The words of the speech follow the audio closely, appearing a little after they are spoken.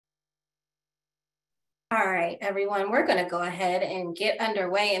All right, everyone, we're going to go ahead and get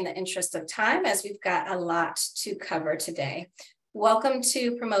underway in the interest of time as we've got a lot to cover today. Welcome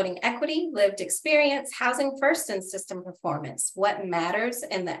to Promoting Equity, Lived Experience, Housing First, and System Performance. What matters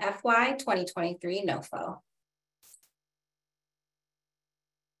in the FY2023 NOFO?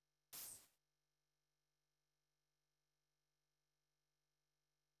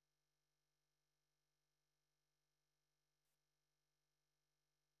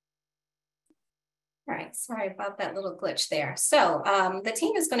 All right, sorry about that little glitch there. So the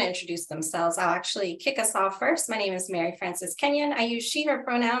team is going to introduce themselves. I'll actually kick us off first. My name is Mary Frances Kenion. I use she, her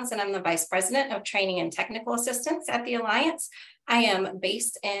pronouns, and I'm the Vice President of Training and Technical Assistance at the Alliance. I am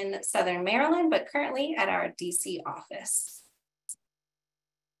based in Southern Maryland, but currently at our DC office.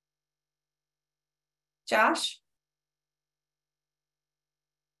 Josh?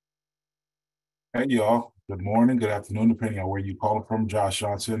 Hey, y'all. Good morning, good afternoon, depending on where you call from. Josh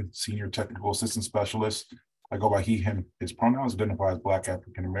Johnson, Senior Technical Assistant Specialist. I go by he, him, his pronouns, identify as Black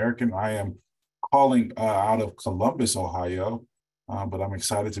African American. I am calling out of Columbus, Ohio, but I'm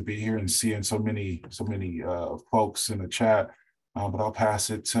excited to be here and seeing so many folks in the chat. But I'll pass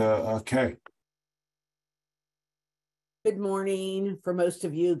it to Kay. Good morning for most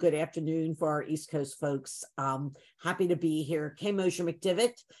of you. Good afternoon for our East Coast folks. Happy to be here. Moshier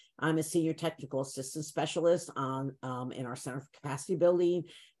McDivitt. I'm a Senior Technical Assistant Specialist in our Center for Capacity Building,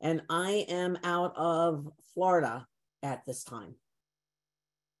 and I am out of Florida at this time.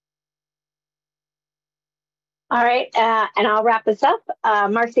 All right, and I'll wrap this up.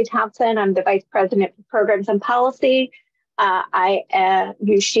 Marcy Thompson, I'm the Vice President for Programs and Policy. I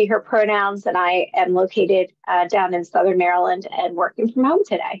use she, her pronouns, and I am located down in Southern Maryland and working from home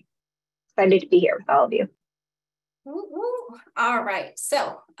today. Excited to be here with all of you. All right,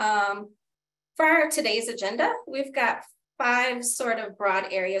 so for today's agenda, we've got 5 sort of broad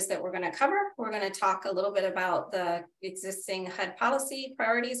areas that we're going to cover. We're going to talk a little bit about the existing HUD policy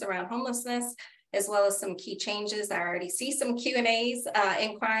priorities around homelessness, as well as some key changes. I already see some Q&As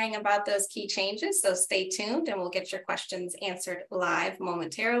inquiring about those key changes, so stay tuned and we'll get your questions answered live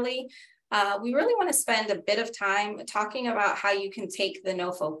momentarily. We really want to spend a bit of time talking about how you can take the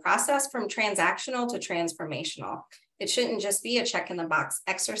NOFO process from transactional to transformational. It shouldn't just be a check in the box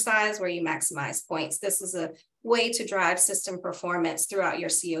exercise where you maximize points. This is a way to drive system performance throughout your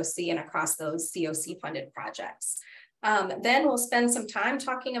CoC and across those CoC funded projects. Then we'll spend some time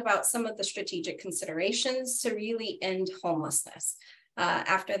talking about some of the strategic considerations to really end homelessness.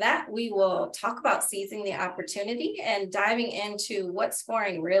 After that, we will talk about seizing the opportunity and diving into what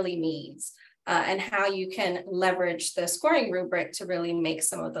scoring really means and how you can leverage the scoring rubric to really make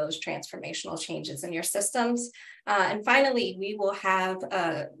some of those transformational changes in your systems. And finally, we will have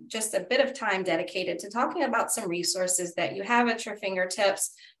just a bit of time dedicated to talking about some resources that you have at your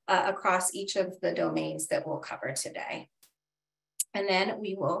fingertips across each of the domains that we'll cover today. And then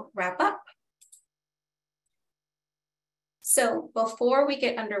we will wrap up. So before we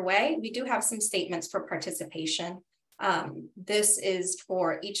get underway, we do have some statements for participation. This is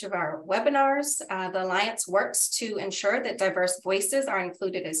for each of our webinars. The Alliance works to ensure that diverse voices are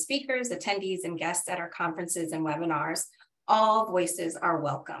included as speakers, attendees, and guests at our conferences and webinars. All voices are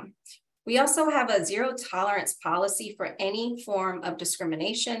welcome. We also have a zero tolerance policy for any form of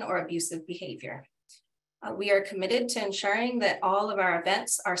discrimination or abusive behavior. We are committed to ensuring that all of our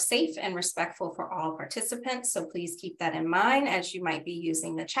events are safe and respectful for all participants, so please keep that in mind as you might be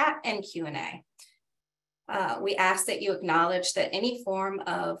using the chat and Q&A. We ask that you acknowledge that any form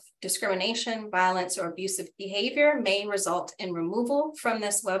of discrimination, violence, or abusive behavior may result in removal from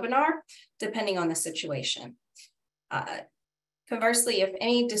this webinar, depending on the situation. Conversely, if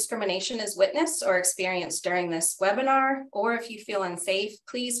any discrimination is witnessed or experienced during this webinar, or if you feel unsafe,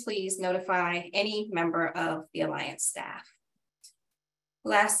 please notify any member of the Alliance staff.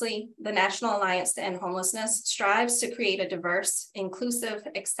 Lastly, the National Alliance to End Homelessness strives to create a diverse, inclusive,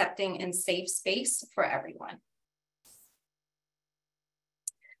 accepting, and safe space for everyone.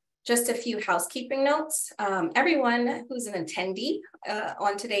 Just a few housekeeping notes. Everyone who's an attendee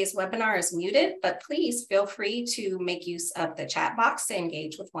on today's webinar is muted, but please feel free to make use of the chat box to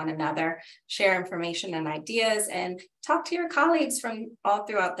engage with one another, share information and ideas, and talk to your colleagues from all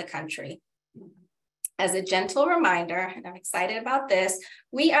throughout the country. As a gentle reminder, and I'm excited about this,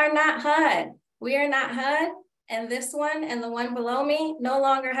 we are not HUD. We are not HUD. And this one and the one below me, no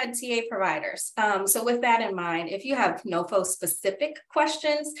longer HUD TA providers. So with that in mind, if you have NOFO specific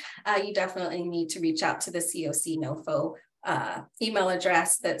questions, you definitely need to reach out to the CoC NOFO email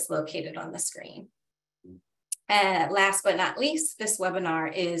address that's located on the screen. And last but not least, this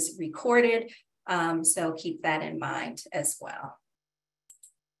webinar is recorded, so keep that in mind as well.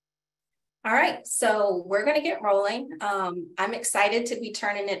 All right, so we're going to get rolling. I'm excited to be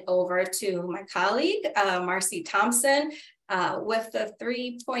turning it over to my colleague, Marcy Thompson, with the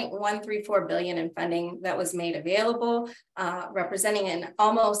 $3.134 billion in funding that was made available, representing an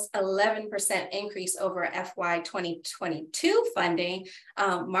almost 11% increase over FY2022 funding.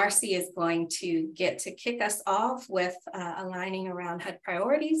 Marcy is going to get to kick us off with aligning around HUD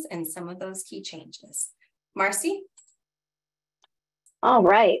priorities and some of those key changes. Marcy? All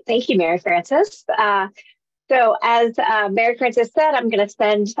right. Thank you, Mary Frances. So as Mary Frances said, I'm going to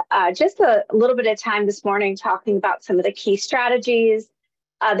spend just a little bit of time this morning talking about some of the key strategies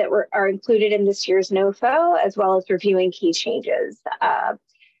that are included in this year's NOFO, as well as reviewing key changes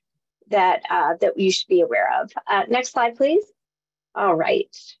that you should be aware of. Next slide, please. All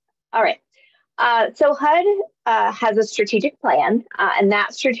right. So HUD has a strategic plan, and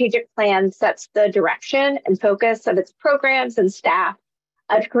that strategic plan sets the direction and focus of its programs and staff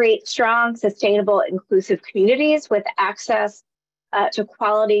to create strong, sustainable, inclusive communities with access to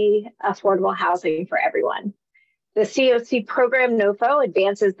quality, affordable housing for everyone. The CoC Program NOFO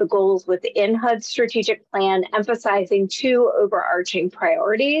advances the goals within HUD's strategic plan, emphasizing two overarching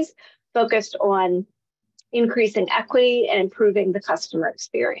priorities focused on increasing equity and improving the customer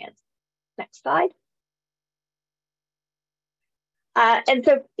experience. Next slide. And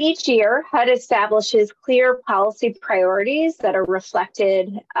so each year, HUD establishes clear policy priorities that are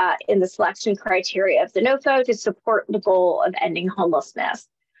reflected in the selection criteria of the NOFO to support the goal of ending homelessness.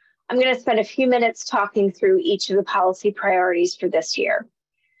 I'm going to spend a few minutes talking through each of the policy priorities for this year.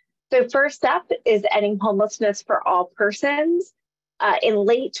 So first up is ending homelessness for all persons. In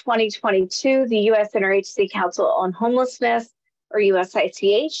late 2022, the U.S. Interagency Council on Homelessness, or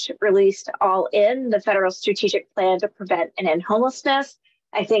USICH, released All In, the federal strategic plan to prevent and end homelessness.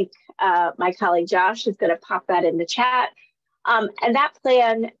 I think my colleague Josh is going to pop that in the chat. And that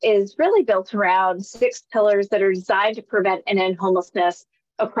plan is really built around 6 pillars that are designed to prevent and end homelessness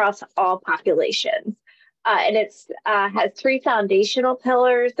across all populations. And it has 3 foundational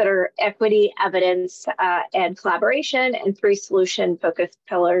pillars that are equity, evidence, and collaboration, and 3 solution-focused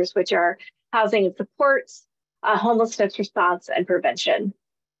pillars, which are housing and supports, homelessness response, and prevention.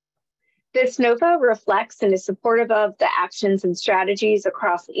 This NOFO reflects and is supportive of the actions and strategies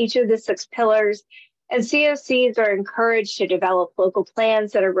across each of the 6 pillars, and COCs are encouraged to develop local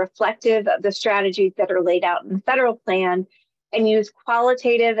plans that are reflective of the strategies that are laid out in the federal plan and use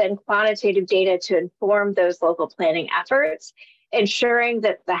qualitative and quantitative data to inform those local planning efforts, ensuring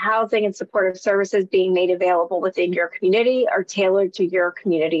that the housing and supportive services being made available within your community are tailored to your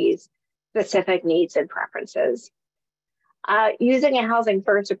community's specific needs and preferences. Using a housing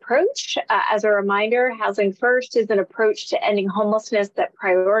first approach, as a reminder, housing first is an approach to ending homelessness that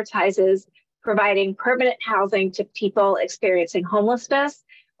prioritizes providing permanent housing to people experiencing homelessness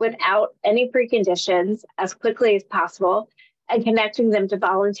without any preconditions as quickly as possible, and connecting them to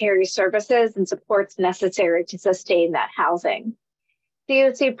voluntary services and supports necessary to sustain that housing.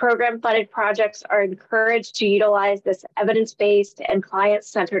 CoC program-funded projects are encouraged to utilize this evidence-based and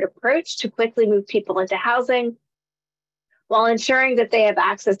client-centered approach to quickly move people into housing while ensuring that they have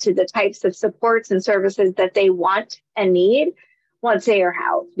access to the types of supports and services that they want and need once they are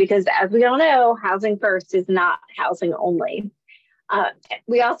housed. Because as we all know, housing first is not housing only.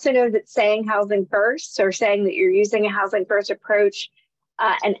 We also know that saying housing first, or saying that you're using a housing first approach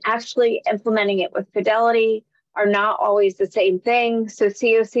and actually implementing it with fidelity, are not always the same thing. So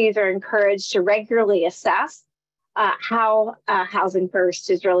COCs are encouraged to regularly assess how housing first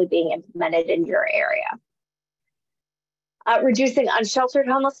is really being implemented in your area. Reducing unsheltered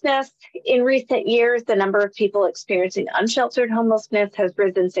homelessness. In recent years, the number of people experiencing unsheltered homelessness has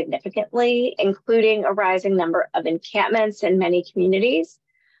risen significantly, including a rising number of encampments in many communities.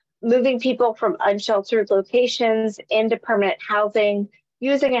 Moving people from unsheltered locations into permanent housing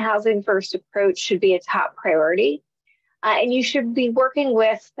using a housing first approach should be a top priority. And you should be working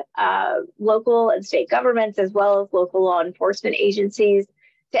with local and state governments as well as local law enforcement agencies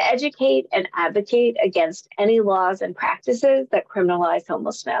to educate and advocate against any laws and practices that criminalize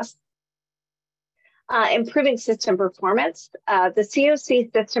homelessness. Improving system performance. The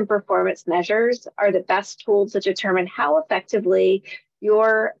CoC system performance measures are the best tools to determine how effectively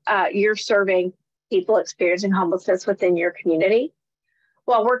you're serving people experiencing homelessness within your community.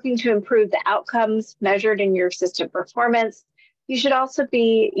 While working to improve the outcomes measured in your system performance, you should also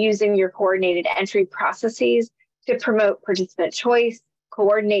be using your coordinated entry processes to promote participant choice,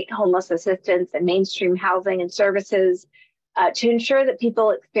 coordinate homeless assistance and mainstream housing and services to ensure that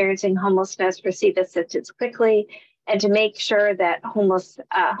people experiencing homelessness receive assistance quickly, and to make sure that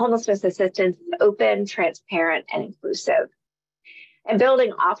homelessness assistance is open, transparent, and inclusive. And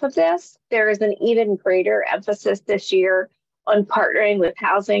building off of this, there is an even greater emphasis this year on partnering with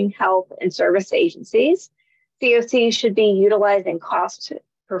housing, health, and service agencies. CoC should be utilizing cost,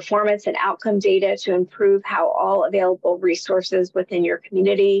 performance, and outcome data to improve how all available resources within your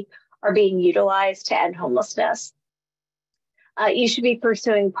community are being utilized to end homelessness. You should be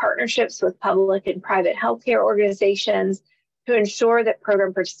pursuing partnerships with public and private healthcare organizations to ensure that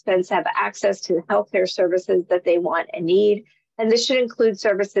program participants have access to the healthcare services that they want and need. And this should include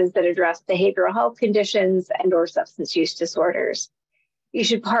services that address behavioral health conditions and/or substance use disorders. You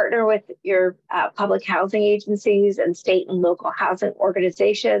should partner with your public housing agencies and state and local housing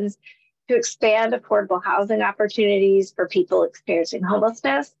organizations to expand affordable housing opportunities for people experiencing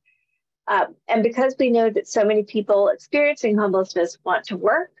homelessness. And because we know that so many people experiencing homelessness want to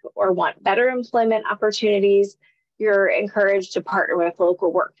work or want better employment opportunities, you're encouraged to partner with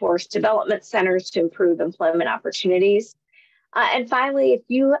local workforce development centers to improve employment opportunities. And finally, if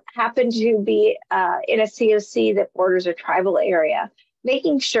you happen to be in a CoC that borders a tribal area,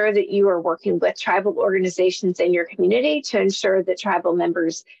 making sure that you are working with tribal organizations in your community to ensure that tribal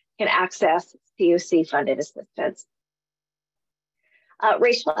members can access CoC-funded assistance.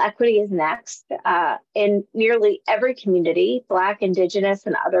 Racial equity is next. In nearly every community, Black, Indigenous,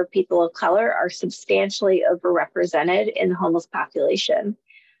 and other people of color are substantially overrepresented in the homeless population.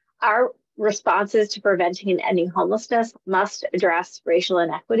 Our responses to preventing and ending homelessness must address racial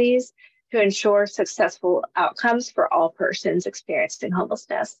inequities to ensure successful outcomes for all persons experiencing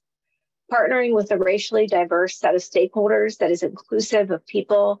homelessness. Partnering with a racially diverse set of stakeholders that is inclusive of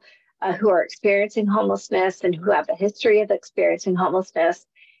people who are experiencing homelessness and who have a history of experiencing homelessness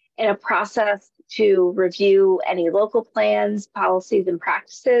in a process to review any local plans, policies, and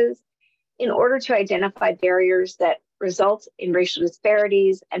practices in order to identify barriers that result in racial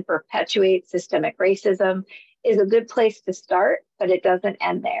disparities and perpetuate systemic racism is a good place to start, but it doesn't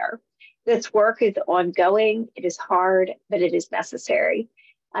end there. This work is ongoing, it is hard, but it is necessary.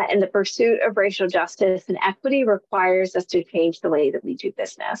 And the pursuit of racial justice and equity requires us to change the way that we do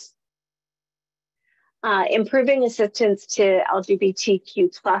business. Improving assistance to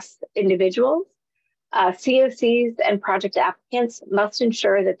LGBTQ+ individuals. CoCs and project applicants must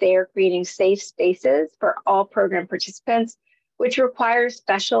ensure that they are creating safe spaces for all program participants, which requires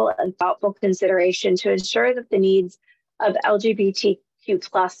special and thoughtful consideration to ensure that the needs of LGBTQ+,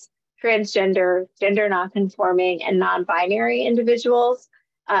 transgender, gender nonconforming, and non-binary individuals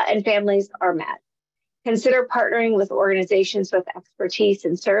and families are met. Consider partnering with organizations with expertise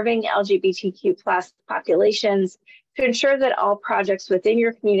in serving LGBTQ+ populations to ensure that all projects within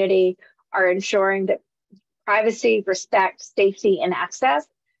your community are ensuring that privacy, respect, safety, and access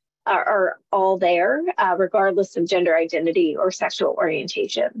are all there, regardless of gender identity or sexual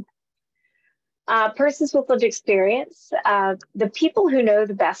orientation. Persons with lived experience, the people who know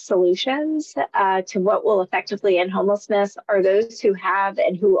the best solutions to what will effectively end homelessness are those who have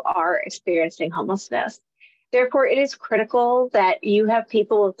and who are experiencing homelessness. Therefore, it is critical that you have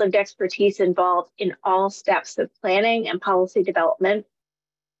people with lived expertise involved in all steps of planning and policy development.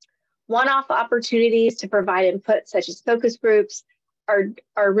 One-off opportunities to provide input, such as focus groups,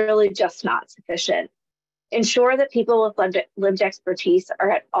 are really just not sufficient. Ensure that people with lived expertise are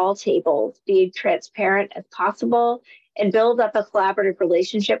at all tables, be transparent as possible, and build up a collaborative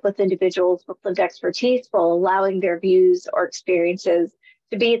relationship with individuals with lived expertise while allowing their views or experiences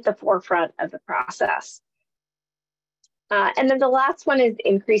to be at the forefront of the process. And then the last one is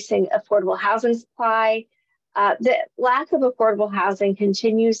increasing affordable housing supply. The lack of affordable housing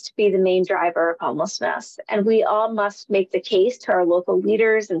continues to be the main driver of homelessness, and we all must make the case to our local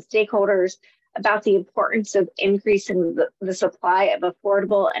leaders and stakeholders about the importance of increasing the supply of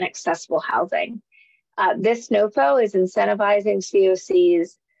affordable and accessible housing. This NOFO is incentivizing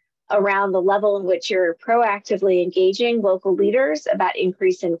CoCs around the level in which you're proactively engaging local leaders about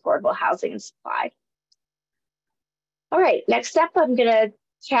increasing affordable housing and supply. All right, next up, I'm going to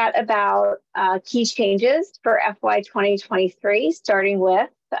chat about key changes for FY2023, starting with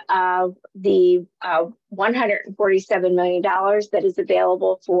the $147 million that is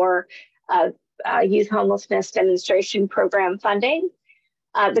available for Youth Homelessness Demonstration Program funding.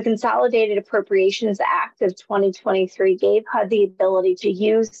 The Consolidated Appropriations Act of 2023 gave HUD the ability to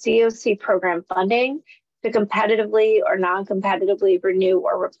use CoC program funding to competitively or non-competitively renew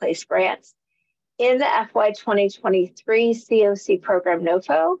or replace grants. In the FY2023 CoC program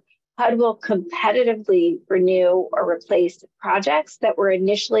NOFO, HUD will competitively renew or replace projects that were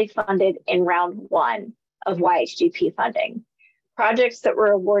initially funded in round 1 of YHDP funding. Projects that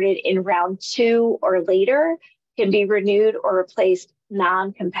were awarded in round 2 or later can be renewed or replaced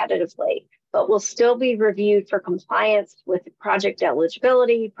non-competitively. but will still be reviewed for compliance with project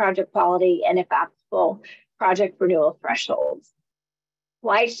eligibility, project quality, and if applicable, project renewal thresholds.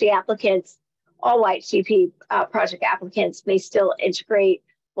 YHG applicants, all YHGP project applicants may still integrate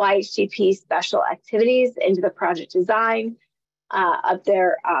YHGP special activities into the project design of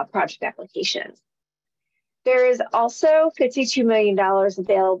their project applications. There is also $52 million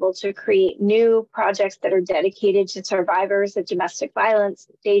available to create new projects that are dedicated to survivors of domestic violence,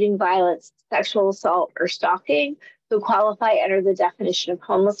 dating violence, sexual assault, or stalking who qualify under the definition of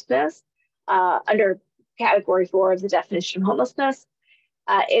homelessness, under Category 4 of the definition of homelessness.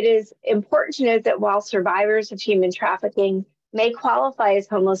 It is important to note that while survivors of human trafficking may qualify as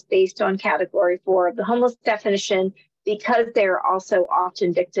homeless based on Category 4 of the homeless definition, because they are also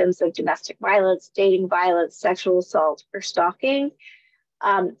often victims of domestic violence, dating violence, sexual assault, or stalking,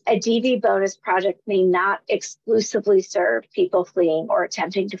 a DV bonus project may not exclusively serve people fleeing or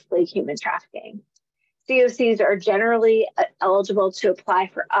attempting to flee human trafficking. COCs are generally eligible to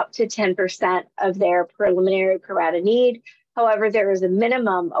apply for up to 10% of their preliminary pro rata need. However, there is a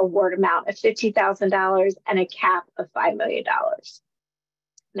minimum award amount of $50,000 and a cap of $5 million.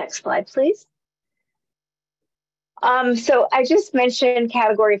 Next slide, please. So I just mentioned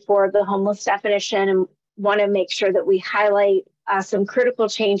Category 4 of the homeless definition and want to make sure that we highlight some critical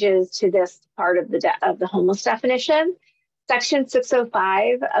changes to this part of the homeless definition. Section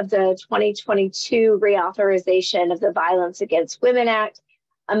 605 of the 2022 reauthorization of the Violence Against Women Act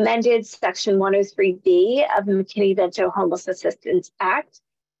amended Section 103B of the McKinney-Vento Homeless Assistance Act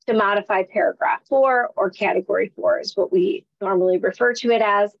to modify Paragraph 4, or Category 4 is what we normally refer to it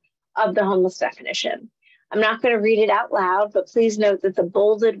as, of the homeless definition. I'm not going to read it out loud, but please note that the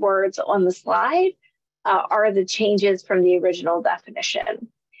bolded words on the slide are the changes from the original definition.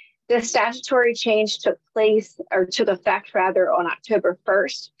 This statutory change took effect on October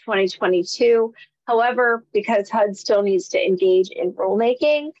 1st, 2022. However, because HUD still needs to engage in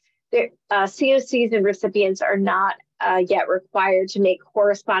rulemaking, COCs and recipients are not yet required to make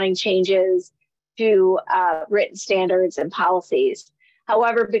corresponding changes to written standards and policies.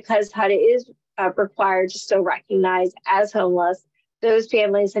 However, because HUD is required to still recognize as homeless those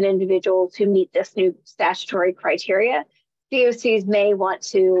families and individuals who meet this new statutory criteria, COCs may want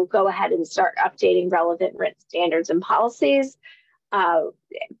to go ahead and start updating relevant written standards and policies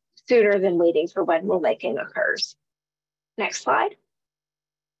sooner than waiting for when rulemaking occurs. Next slide.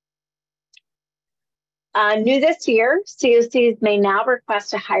 New this year, COCs may now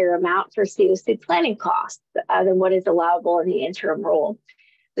request a higher amount for COC planning costs than what is allowable in the interim rule.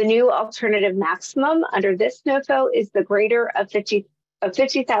 The new alternative maximum under this NOFO is the greater of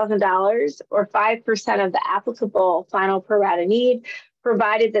 $50,000 or 5% of the applicable final pro rata need,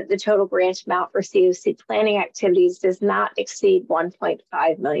 provided that the total grant amount for COC planning activities does not exceed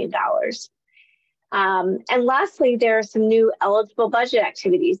 $1.5 million. And lastly, there are some new eligible budget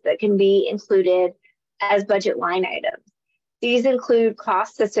activities that can be included as budget line items. These include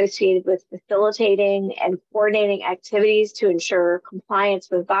costs associated with facilitating and coordinating activities to ensure compliance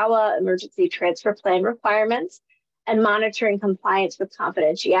with VAWA emergency transfer plan requirements and monitoring compliance with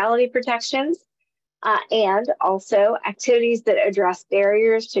confidentiality protections, and also activities that address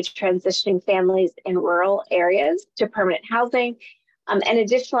barriers to transitioning families in rural areas to permanent housing, and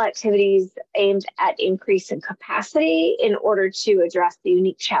additional activities aimed at increasing capacity in order to address the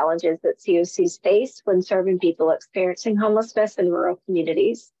unique challenges that COCs face when serving people experiencing homelessness in rural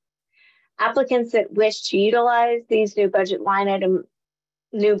communities. Applicants that wish to utilize these new budget line items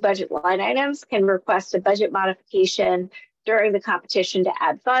can request a budget modification during the competition to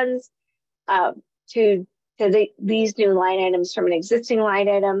add funds to these new line items from an existing line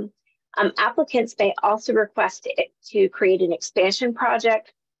item. Applicants may also request to create an expansion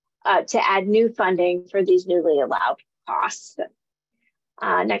project to add new funding for these newly allowed costs.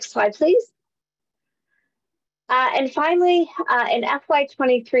 Next slide, please. And finally, in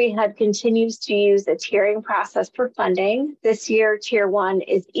FY23, HUD continues to use a tiering process for funding. This year, Tier 1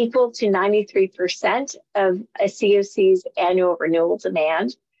 is equal to 93% of a COC's annual renewal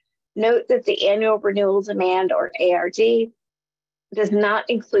demand. Note that the annual renewal demand, or ARD, does not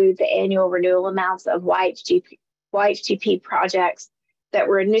include the annual renewal amounts of YHGP projects that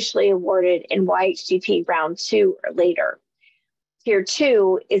were initially awarded in YHGP Round 2 or later. Tier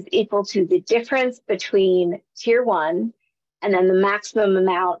 2 is equal to the difference between Tier 1 and then the maximum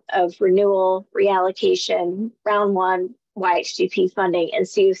amount of renewal reallocation, Round 1 YHGP funding, and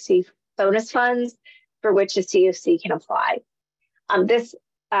CoC bonus funds for which a CoC can apply. This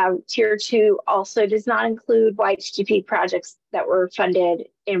Tier 2 also does not include YHGP projects that were funded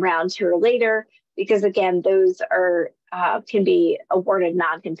in Round 2 or later, because again, those are can be awarded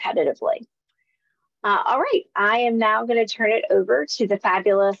non-competitively. All right, I am now going to turn it over to the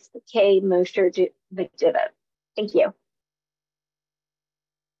fabulous Moshier McDivitt. Thank you.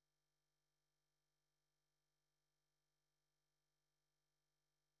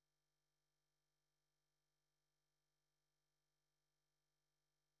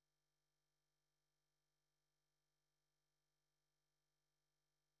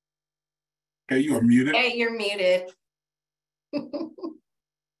 Okay, you are muted. Hey, you're muted.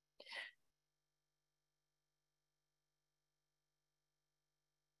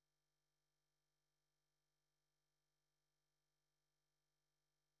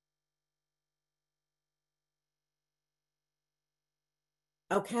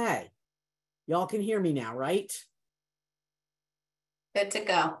 Okay, y'all can hear me now, right? Good to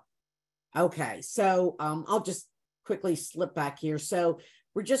go. Okay, so I'll just quickly slip back here. So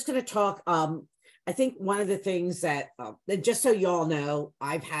we're just going to talk. I think one of the things that, just so y'all know,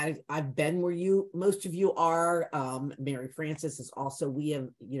 I've been where most of you are. Mary Frances is also, we have,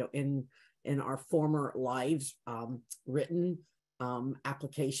 in our former lives, written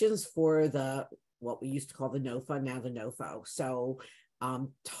applications for what we used to call the NOFO, now the NOFO. So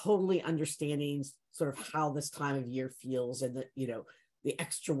totally understanding sort of how this time of year feels, and the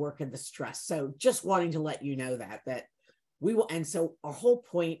extra work and the stress. So just wanting to let you know that we will. And so our whole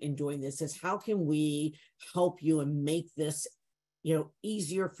point in doing this is, how can we help you and make this,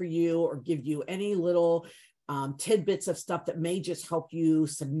 easier for you, or give you any little tidbits of stuff that may just help you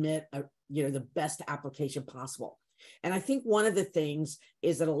submit the best application possible. And I think one of the things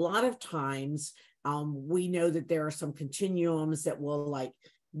is that a lot of times we know that there are some continuums that will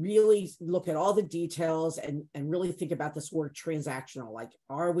really look at all the details and really think about this word transactional, like,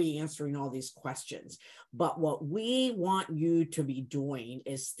 are we answering all these questions? But what we want you to be doing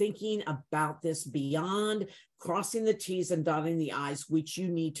is thinking about this beyond crossing the T's and dotting the I's, which you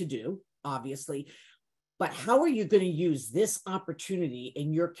need to do, obviously. But how are you going to use this opportunity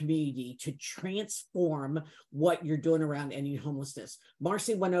in your community to transform what you're doing around ending homelessness?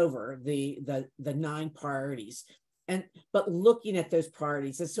 Marcy went over the 9 priorities. But looking at those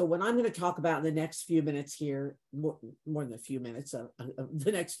priorities. And so what I'm going to talk about in the next few minutes here, more than a few minutes of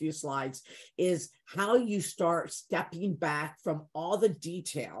the next few slides, is how you start stepping back from all the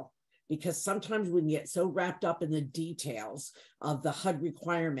detail, because sometimes we can get so wrapped up in the details of the HUD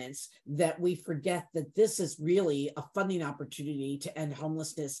requirements that we forget that this is really a funding opportunity to end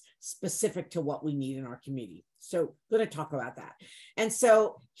homelessness specific to what we need in our community. So I'm going to talk about that. And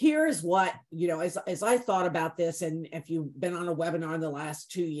so here's what, as I thought about this, and if you've been on a webinar in the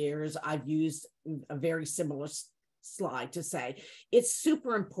last 2 years, I've used a very similar slide to say it's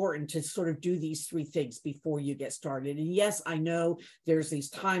super important to sort of do these 3 things before you get started. And yes, I know there's these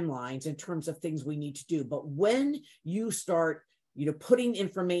timelines in terms of things we need to do, but when you start, putting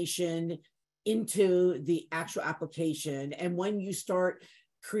information into the actual application, and when you start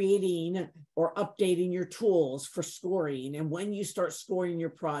creating or updating your tools for scoring, and when you start scoring your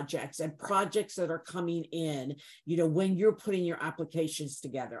projects and projects that are coming in, when you're putting your applications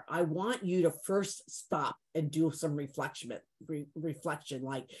together, I want you to first stop and do some reflection,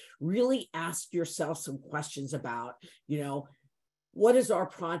 like really ask yourself some questions about, what is our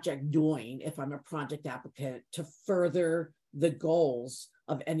project doing, if I'm a project applicant, to further the goals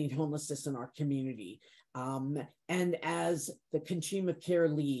of ending homelessness in our community. And as the continuum of care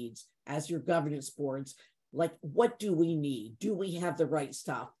leads, as your governance boards, what do we need? Do we have the right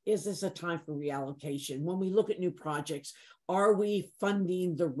stuff? Is this a time for reallocation? When we look at new projects, are we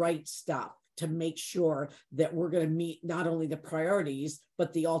funding the right stuff to make sure that we're going to meet not only the priorities,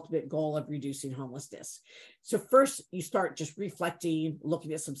 but the ultimate goal of reducing homelessness? So first, you start just reflecting,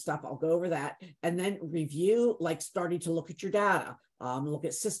 looking at some stuff. I'll go over that. And then review, starting to look at your data, look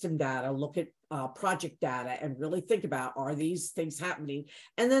at system data, look at project data, and really think about, are these things happening?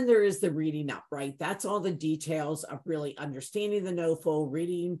 And then there is the reading up, right? That's all the details of really understanding the NOFO,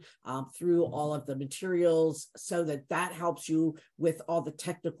 reading through all of the materials, so that helps you with all the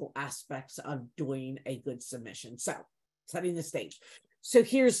technical aspects of doing a good submission. So setting the stage. So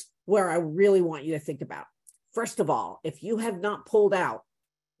here's where I really want you to think about. First of all, if you have not pulled out,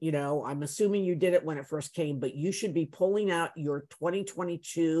 I'm assuming you did it when it first came, but you should be pulling out your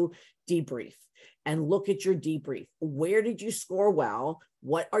 2022 debrief and look at your debrief. Where did you score well?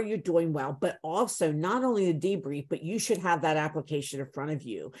 What are you doing well? But also not only the debrief, but you should have that application in front of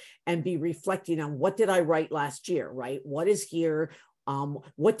you and be reflecting on, what did I write last year, right? What is here?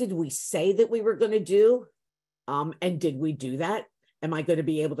 What did we say that we were going to do? And did we do that? Am I going to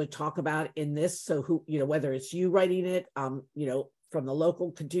be able to talk about in this? So whether it's you writing it, from the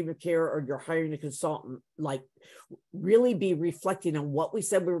local continuum of care, or you're hiring a consultant, like really be reflecting on what we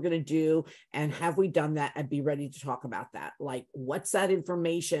said we were going to do, and have we done that, and be ready to talk about that. Like, what's that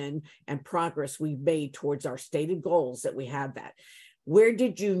information and progress we've made towards our stated goals that we had that. Where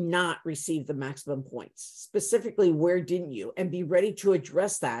did you not receive the maximum points? Specifically, where didn't you? And be ready to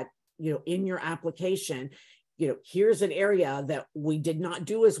address that, in your application. Here's an area that we did not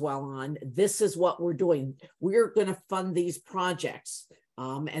do as well on. This is what we're doing. We're going to fund these projects.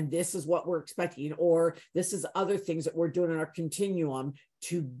 And this is what we're expecting, or this is other things that we're doing in our continuum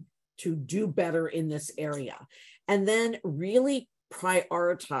to do better in this area. And then really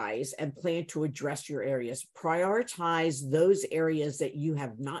prioritize and plan to address your areas. Prioritize those areas that you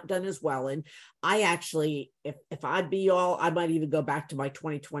have not done as well in. I actually, if I'd be y'all, I might even go back to my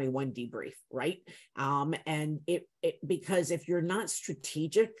 2021 debrief, right? And because if you're not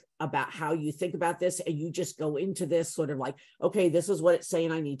strategic about how you think about this, and you just go into this sort of like, okay, this is what it's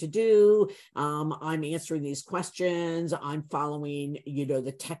saying I need to do. I'm answering these questions. I'm following,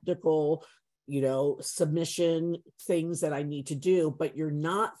 the technical submission things that I need to do, but you're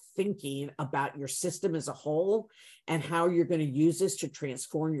not thinking about your system as a whole and how you're going to use this to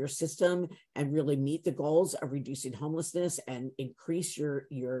transform your system and really meet the goals of reducing homelessness and increase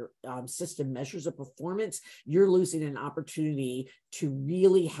your system measures of performance. You're losing an opportunity to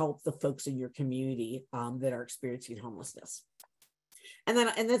really help the folks in your community that are experiencing homelessness. And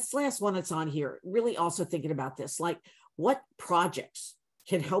this last one that's on here, really also thinking about this, like what projects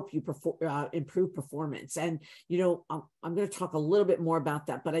can help you improve performance. And, I'm going to talk a little bit more about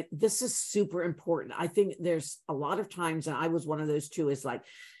that, but this is super important. I think there's a lot of times, and I was one of those too, is like,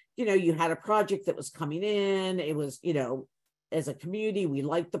 you had a project that was coming in, it was, as a community, we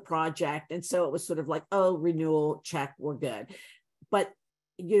liked the project. And so it was sort of like, oh, renewal, check, we're good. But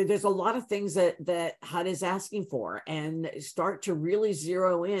there's a lot of things that HUD is asking for, and start to really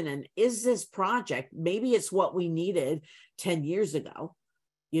zero in. And is this project, maybe it's what we needed 10 years ago,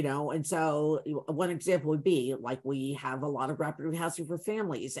 and so one example would be like, we have a lot of rapid housing for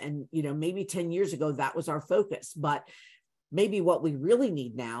families, and, maybe 10 years ago, that was our focus, but maybe what we really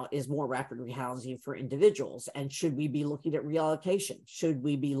need now is more rapid housing for individuals. And should we be looking at reallocation? Should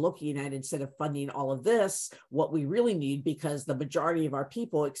we be looking at, instead of funding all of this, what we really need, because the majority of our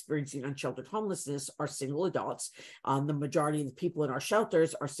people experiencing unsheltered homelessness are single adults. The majority of the people in our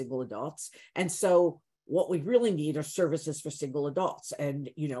shelters are single adults. And so what we really need are services for single adults. And,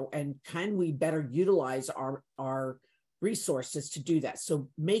 and can we better utilize our resources to do that? So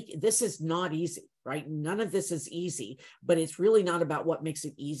this is not easy, right? None of this is easy, but it's really not about what makes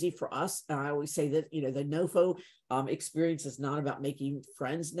it easy for us. I always say that, the NOFO experience is not about making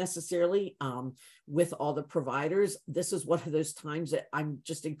friends necessarily with all the providers. This is one of those times that I'm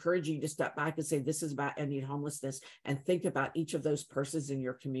just encouraging you to step back and say, this is about ending homelessness, and think about each of those persons in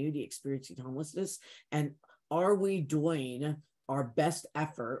your community experiencing homelessness. And are we doing our best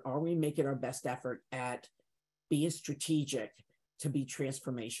effort? Are we making our best effort at being strategic to be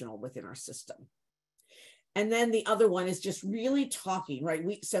transformational within our system? And then the other one is just really talking, right?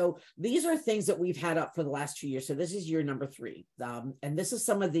 So these are things that we've had up for the last 2 years. So this is year number 3. And this is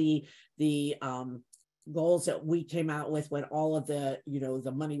some of the goals that we came out with when all of the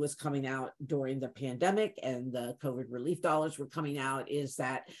money was coming out during the pandemic and the COVID relief dollars were coming out, is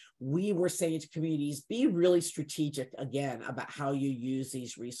that we were saying to communities, be really strategic again about how you use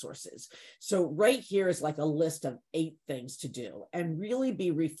these resources. So right here is like a list of 8 things to do, and really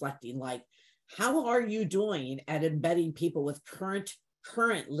be reflecting, like, how are you doing at embedding people with current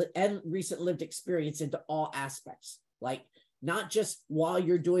and recent lived experience into all aspects? Like, not just while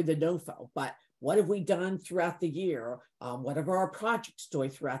you're doing the NOFO, but what have we done throughout the year? What are our projects doing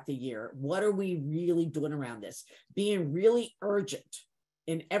throughout the year? What are we really doing around this? Being really urgent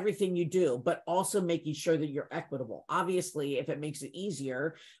in everything you do, but also making sure that you're equitable. Obviously, if it makes it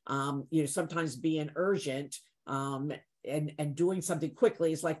easier, sometimes being urgent and doing something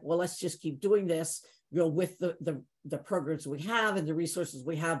quickly is like, well, let's just keep doing this, with the programs we have and the resources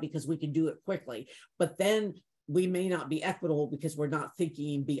we have, because we can do it quickly. But then we may not be equitable because we're not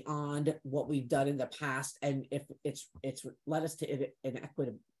thinking beyond what we've done in the past. And if it's led us to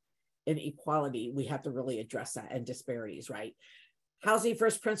inequality, we have to really address that, and disparities, right? Housing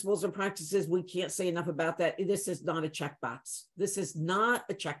first principles and practices, we can't say enough about that. This is not a checkbox. This is not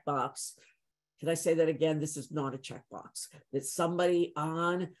a checkbox. Could I say that again? This is not a checkbox that somebody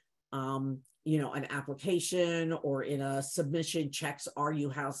on an application or in a submission checks, are you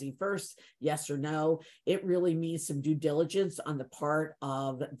housing first? Yes or no. It really means some due diligence on the part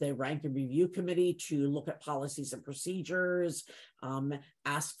of the rank and review committee to look at policies and procedures,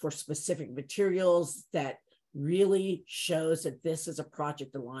 ask for specific materials that really shows that this is a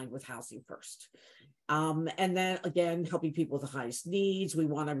project aligned with Housing First. And then again, helping people with the highest needs. We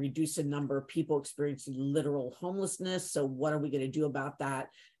want to reduce the number of people experiencing literal homelessness. So what are we going to do about that?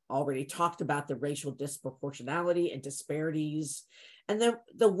 Already talked about the racial disproportionality and disparities. And then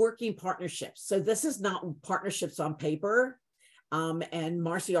the working partnerships. So this is not partnerships on paper. And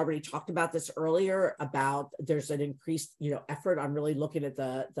Marcy already talked about this earlier about there's an increased, effort on really looking at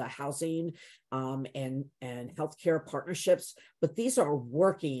the housing and healthcare partnerships, but these are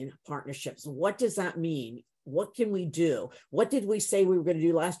working partnerships. What does that mean? What can we do? What did we say we were going to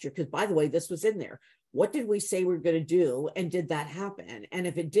do last year? Because by the way, this was in there. What did we say we were going to do? And did that happen? And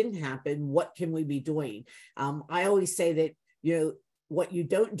if it didn't happen, what can we be doing? I always say that, what you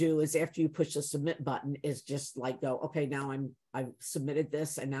don't do is after you push the submit button is just like go, okay, now I've submitted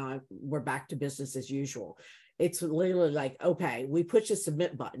this and now we're back to business as usual. It's literally like, okay, we push the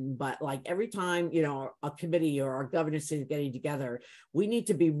submit button, but like every time, a committee or our governance is getting together, we need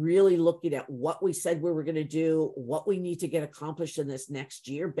to be really looking at what we said we were going to do, what we need to get accomplished in this next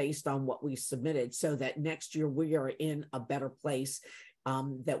year based on what we submitted, so that next year we are in a better place,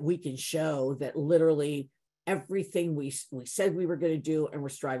 that we can show that literally everything we said we were going to do and we're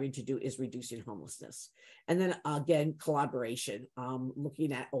striving to do is reducing homelessness. And then again, collaboration,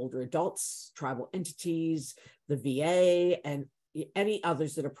 looking at older adults, tribal entities, the VA, and any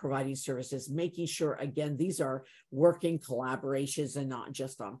others that are providing services, making sure, again, these are working collaborations and not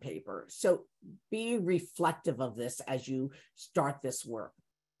just on paper. So be reflective of this as you start this work.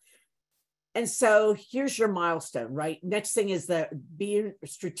 And so here's your milestone, right? Next thing is that being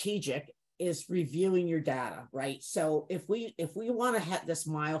strategic is reviewing your data, right? So if we want to hit this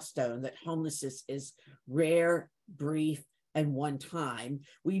milestone that homelessness is rare, brief, and one time,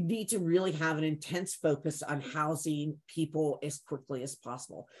 we need to really have an intense focus on housing people as quickly as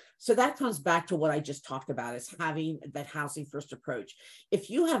possible. So that comes back to what I just talked about, is having that housing first approach. If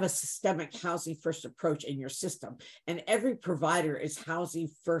you have a systemic housing first approach in your system and every provider is housing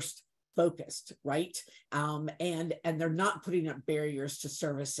first focused, right? And they're not putting up barriers to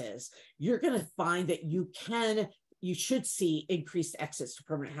services, you're going to find that you should see increased exits to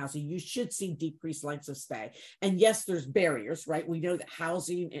permanent housing. You should see decreased lengths of stay. And yes, there's barriers, right? We know that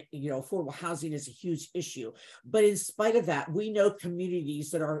housing, affordable housing is a huge issue. But in spite of that, we know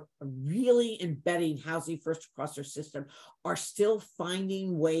communities that are really embedding housing first across their system are still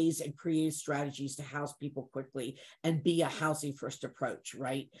finding ways and creative strategies to house people quickly and be a housing first approach,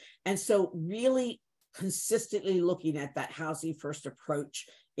 right? And so really consistently looking at that housing first approach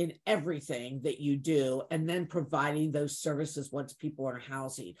in everything that you do, and then providing those services once people are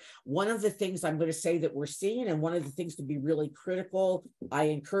housing. One of the things I'm going to say that we're seeing, and one of the things to be really critical, I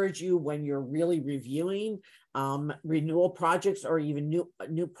encourage you when you're really reviewing renewal projects or even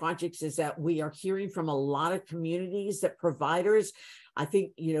new projects, is that we are hearing from a lot of communities that providers, I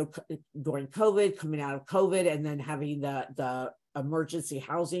think, during COVID, coming out of COVID, and then having the emergency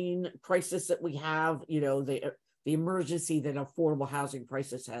housing crisis that we have, the emergency that affordable housing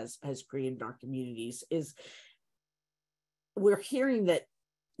crisis has created in our communities, is we're hearing that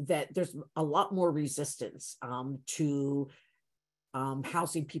there's a lot more resistance to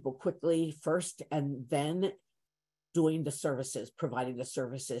housing people quickly first, and then doing the services, providing the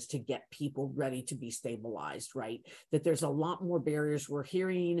services to get people ready to be stabilized, right? That there's a lot more barriers. We're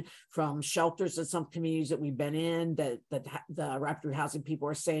hearing from shelters in some communities that we've been in that the rapid rehousing people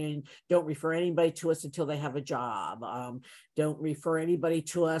are saying, don't refer anybody to us until they have a job. Don't refer anybody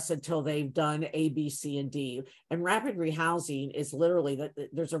to us until they've done A, B, C, and D. And rapid rehousing is literally, that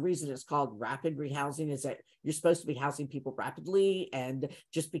there's a reason it's called rapid rehousing, is that you're supposed to be housing people rapidly. And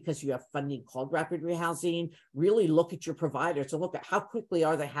just because you have funding called rapid rehousing, really look at your providers and look at how quickly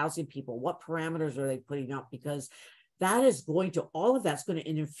are they housing people, what parameters are they putting up, because that is going to, all of that's going to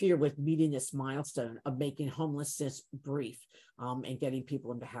interfere with meeting this milestone of making homelessness brief and getting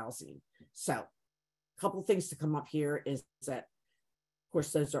people into housing. So a couple things to come up here is that, of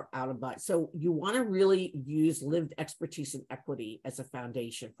course, those are out of budget. So you want to really use lived expertise and equity as a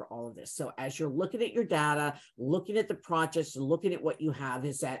foundation for all of this. So as you're looking at your data, looking at the projects, and looking at what you have,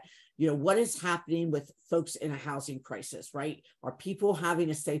 is that, what is happening with folks in a housing crisis, right? Are people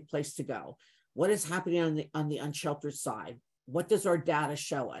having a safe place to go? What is happening on the unsheltered side? What does our data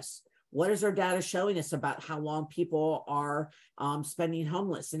show us? What is our data showing us about how long people are spending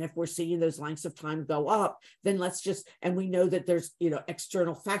homeless? And if we're seeing those lengths of time go up, then let's just, and we know that there's,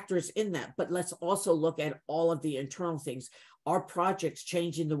 external factors in that, but let's also look at all of the internal things. Are projects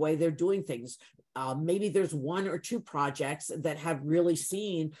changing the way they're doing things? Maybe there's one or two projects that have really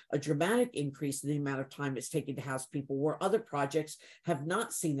seen a dramatic increase in the amount of time it's taken to house people, where other projects have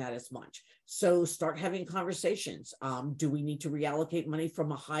not seen that as much. So start having conversations. Do we need to reallocate money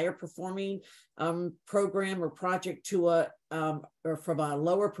from a higher performing program or project to or from a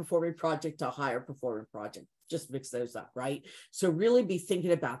lower performing project to a higher performing project? Just mix those up, right? So really be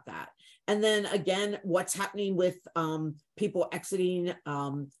thinking about that. And then again, what's happening with people exiting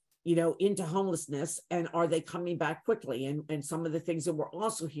into homelessness, and are they coming back quickly? And some of the things that we're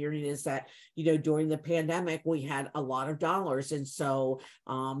also hearing is that, during the pandemic, we had a lot of dollars. And so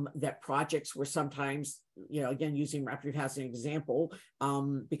that projects were sometimes, again, using rapid rehousing example,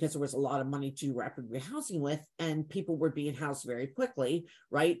 because there was a lot of money to do rapid rehousing with, and people were being housed very quickly,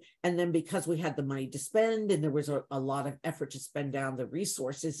 right? And then because we had the money to spend, and there was a lot of effort to spend down the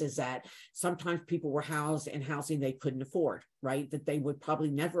resources, is that sometimes people were housed in housing they couldn't afford, right? That they would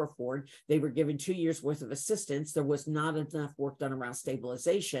probably never afford. They were given 2 years worth of assistance. There was not enough work done around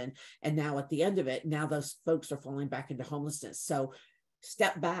stabilization. And now at the end of it, now those folks are falling back into homelessness. So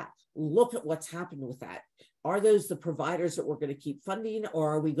step back, look at what's happened with that. Are those the providers that we're going to keep funding,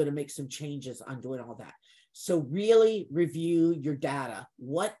 or are we going to make some changes on doing all that? So really review your data.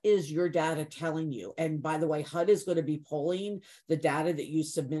 What is your data telling you? And by the way, HUD is going to be polling the data that you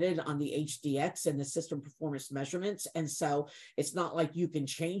submitted on the HDX and the system performance measurements. And so it's not like you can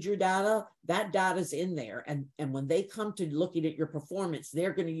change your data. That data is in there. And when they come to looking at your performance,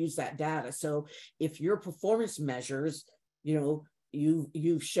 they're going to use that data. So if your performance measures,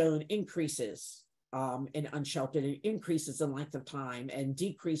 you've shown increases in unsheltered, and increases in length of time, and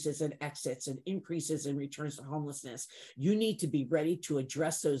decreases in exits, and increases in returns to homelessness, you need to be ready to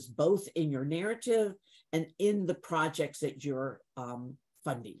address those both in your narrative and in the projects that you're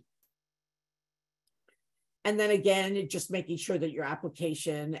funding. And then again, just making sure that your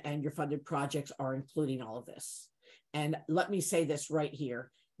application and your funded projects are including all of this. And let me say this right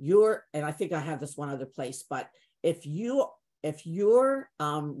here, and I think I have this one other place, but if your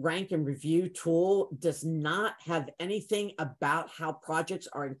rank and review tool does not have anything about how projects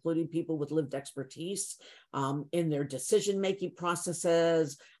are including people with lived expertise in their decision-making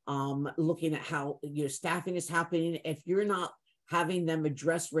processes, looking at how staffing is happening, if you're not having them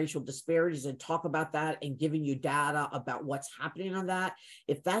address racial disparities and talk about that and giving you data about what's happening on that,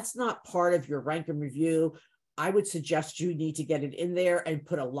 if that's not part of your rank and review, I would suggest you need to get it in there and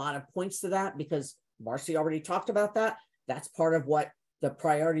put a lot of points to that, because Marcy already talked about that. That's part of what the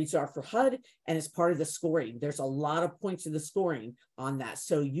priorities are for HUD, and it's part of the scoring. There's a lot of points in the scoring on that.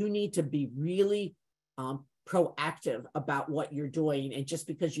 So you need to be really proactive about what you're doing. And just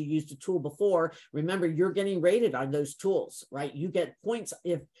because you used a tool before, remember, you're getting rated on those tools, right? You get points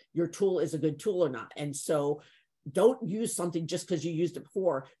if your tool is a good tool or not. And so don't use something just because you used it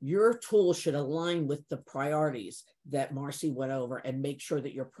before. Your tool should align with the priorities that Marcy went over, and make sure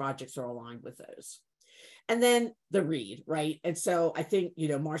that your projects are aligned with those. And then the read, right? And so I think,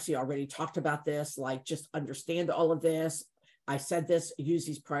 Marcy already talked about this, like just understand all of this. I said this, use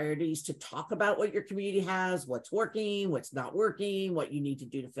these priorities to talk about what your community has, what's working, what's not working, what you need to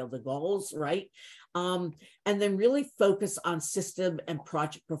do to fill the goals, right? And then really focus on system and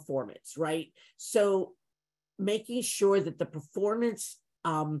project performance, right? So making sure that the performance,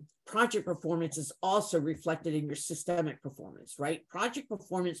 project performance is also reflected in your systemic performance, right? Project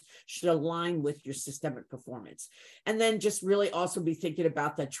performance should align with your systemic performance. And then just really also be thinking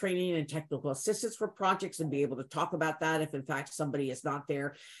about the training and technical assistance for projects, and be able to talk about that if in fact somebody is not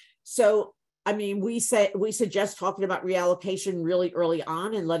there. So, I mean, we suggest talking about reallocation really early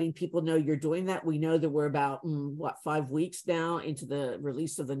on and letting people know you're doing that. We know that we're about, 5 weeks now into the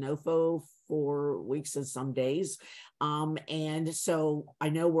release of the NOFO, 4 weeks and some days. And so I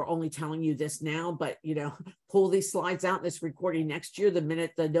know we're only telling you this now, but, pull these slides out in this recording next year, the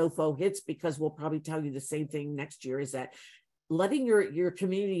minute the NOFO hits, because we'll probably tell you the same thing next year, is that letting your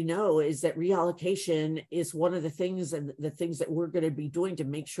community know is that reallocation is one of the things, and the things that we're going to be doing to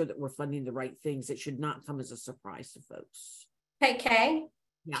make sure that we're funding the right things. It should not come as a surprise to folks. Hey, Kay,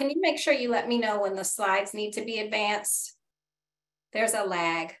 yeah. Can you make sure you let me know when the slides need to be advanced? There's a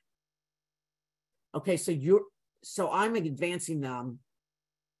lag. Okay, so I'm advancing them.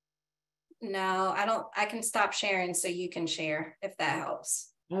 No, I don't. I can stop sharing so you can share, if that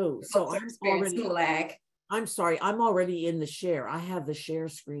helps. Oh, so I'm already lag. I'm sorry, I'm already in the share. I have the share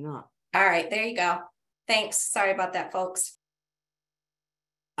screen up. All right, there you go. Thanks. Sorry about that, folks.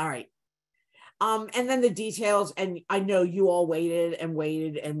 All right. And then the details, and I know you all waited and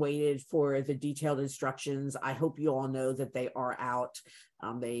waited and waited for the detailed instructions. I hope you all know that they are out.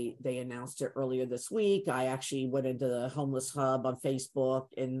 They announced it earlier this week. I actually went into the Homeless Hub on Facebook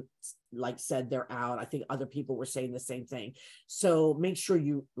and like said they're out. I think other people were saying the same thing. So make sure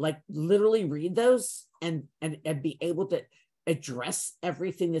you like literally read those and be able to address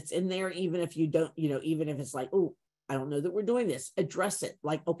everything that's in there, even if you don't, even if it's like, oh, I don't know that we're doing this, address it.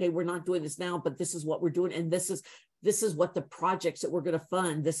 Like, okay, we're not doing this now, but this is what we're doing. And this is what the projects that we're going to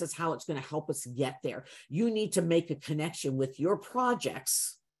fund. This is how it's going to help us get there. You need to make a connection with your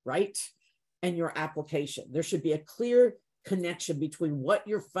projects, right? And your application. There should be a clear connection between what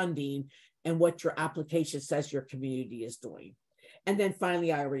you're funding and what your application says your community is doing. And then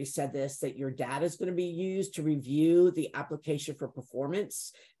finally, I already said this, that your data is going to be used to review the application for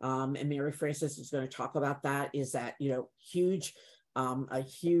performance. And Mary Frances is going to talk about that, is that, a huge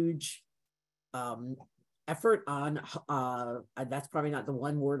effort on, that's probably not the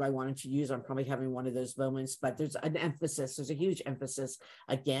one word I wanted to use. I'm probably having one of those moments, but there's a huge emphasis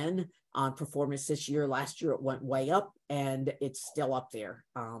again on performance this year. Last year, it went way up and it's still up there.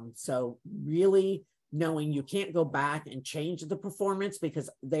 So really, knowing you can't go back and change the performance because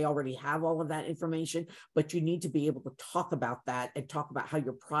they already have all of that information, but you need to be able to talk about that and talk about how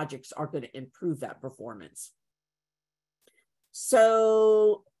your projects are going to improve that performance.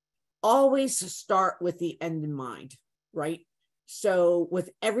 So always start with the end in mind, right? So with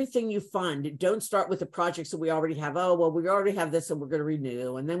everything you fund, don't start with the projects that we already have. Oh, well, we already have this and we're going to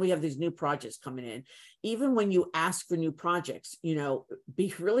renew. And then we have these new projects coming in. Even when you ask for new projects,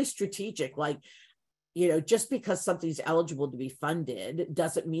 be really strategic. Like, just because something's eligible to be funded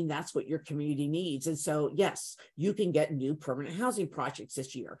doesn't mean that's what your community needs. And so, yes, you can get new permanent housing projects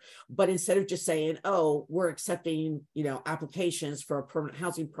this year, but instead of just saying, oh, we're accepting, applications for permanent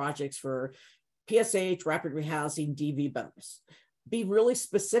housing projects for PSH, rapid rehousing, DV bonus, be really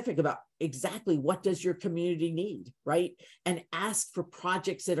specific about exactly what does your community need, right? And ask for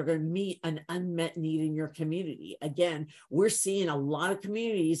projects that are going to meet an unmet need in your community. Again, we're seeing a lot of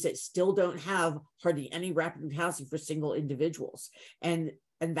communities that still don't have hardly any rapid housing for single individuals. And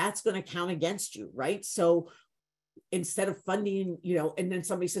that's going to count against you, right? So instead of funding, and then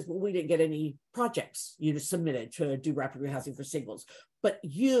somebody says, well, we didn't get any projects, submitted to do rapid housing for singles. But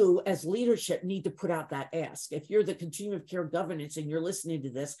you as leadership need to put out that ask. If you're the continuum of care governance and you're listening to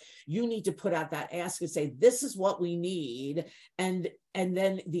this, you need to put out that ask and say, this is what we need. And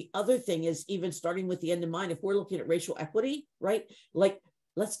then the other thing is, even starting with the end in mind, if we're looking at racial equity, right? Like,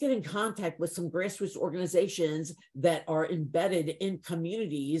 let's get in contact with some grassroots organizations that are embedded in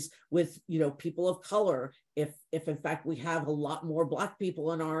communities with, people of color. If in fact we have a lot more Black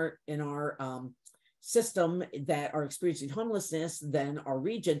people in our system that are experiencing homelessness than our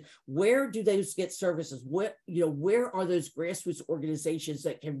region, where do those get services? Where are those grassroots organizations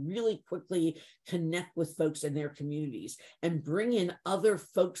that can really quickly connect with folks in their communities and bring in other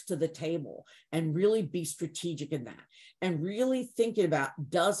folks to the table and really be strategic in that and really thinking about,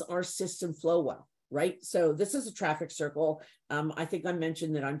 does our system flow well? Right. So this is a traffic circle. I think I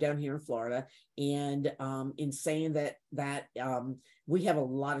mentioned that I'm down here in Florida, and in saying that we have a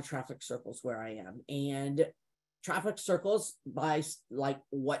lot of traffic circles where I am, and traffic circles, by like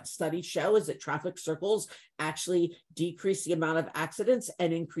what studies show, is that traffic circles actually decrease the amount of accidents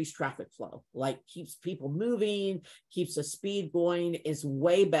and increase traffic flow, like keeps people moving, keeps the speed going, is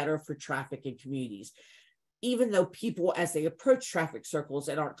way better for traffic in communities. Even though people, as they approach traffic circles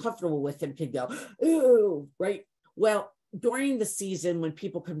and aren't comfortable with them, can go, ooh, right? Well, during the season, when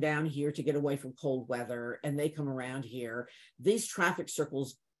people come down here to get away from cold weather and they come around here, these traffic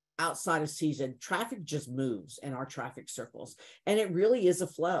circles outside of season, traffic just moves in our traffic circles. And it really is a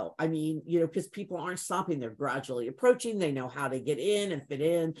flow. I mean, because people aren't stopping, they're gradually approaching. They know how to get in and fit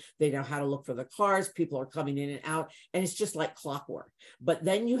in. They know how to look for the cars. People are coming in and out. And it's just like clockwork. But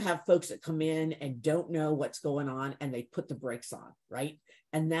then you have folks that come in and don't know what's going on and they put the brakes on, right?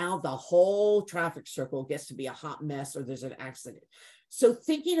 And now the whole traffic circle gets to be a hot mess, or there's an accident. So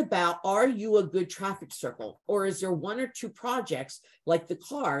thinking about, are you a good traffic circle, or is there one or two projects like the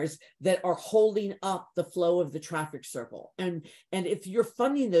cars that are holding up the flow of the traffic circle? And if you're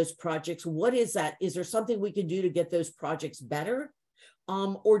funding those projects, what is that? Is there something we can do to get those projects better?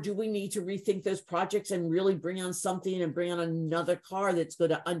 Or do we need to rethink those projects and really bring on something and bring on another car that's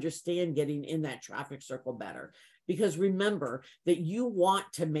going to understand getting in that traffic circle better? Because remember that you want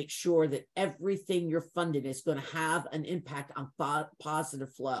to make sure that everything you're funding is going to have an impact on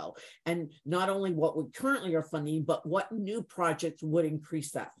positive flow. And not only what we currently are funding, but what new projects would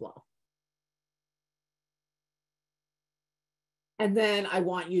increase that flow. And then I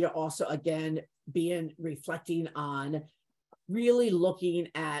want you to also, again, reflecting on really looking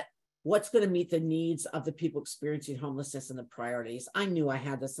at what's going to meet the needs of the people experiencing homelessness and the priorities. I knew I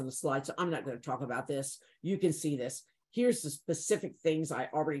had this on the slide, so I'm not going to talk about this. You can see this. Here's the specific things I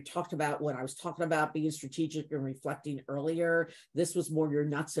already talked about when I was talking about being strategic and reflecting earlier. This was more your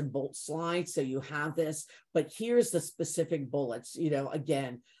nuts and bolts slide, so you have this. But here's the specific bullets. You know,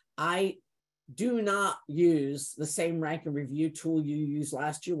 again, I do not use the same rank and review tool you used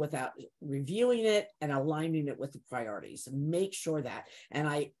last year without reviewing it and aligning it with the priorities. Make sure that,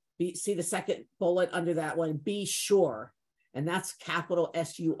 and see the second bullet under that one, be sure, and that's capital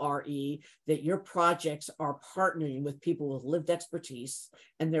SURE, that your projects are partnering with people with lived expertise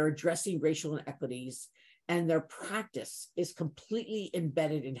and they're addressing racial inequities and their practice is completely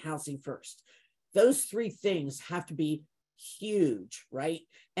embedded in housing first. Those three things have to be huge, right?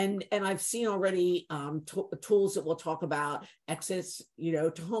 And I've seen already tools that will talk about exits, you know,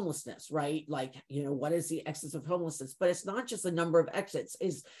 to homelessness, right? Like, you know, what is the exits of homelessness? But it's not just the number of exits,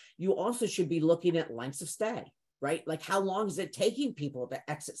 is you also should be looking at lengths of stay, right? Like, how long is it taking people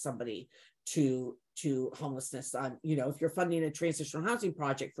to exit somebody to homelessness? You know, if you're funding a transitional housing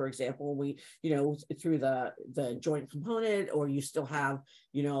project, for example, we, you know, through the joint component, or you still have,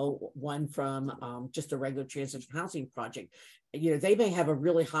 you know, one from just a regular transitional housing project, you know, they may have a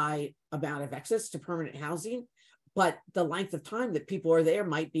really high amount of exits to permanent housing, but the length of time that people are there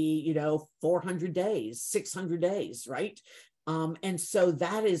might be, you know, 400 days, 600 days, right? And so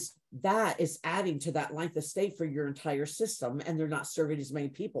that is adding to that length of stay for your entire system, and they're not serving as many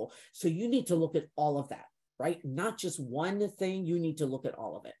people. So you need to look at all of that, right? Not just one thing, you need to look at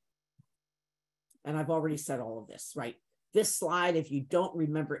all of it. And I've already said all of this, right? This slide, if you don't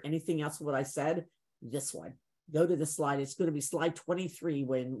remember anything else of what I said, this one, go to the slide. It's going to be slide 23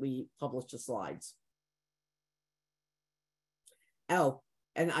 when we publish the slides. Oh,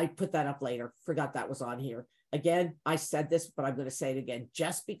 and I put that up later. Forgot that was on here. Again, I said this, but I'm going to say it again.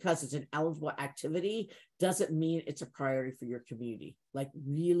 Just because it's an eligible activity doesn't mean it's a priority for your community. Like,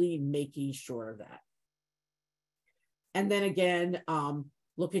 really making sure of that. And then again,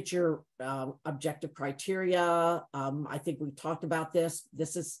 look at your objective criteria. I think we talked about this.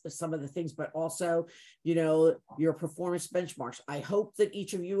 This is some of the things, but also, you know, your performance benchmarks. I hope that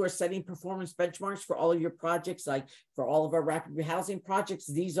each of you are setting performance benchmarks for all of your projects. Like for all of our rapid rehousing projects,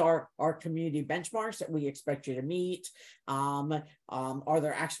 these are our community benchmarks that we expect you to meet. Are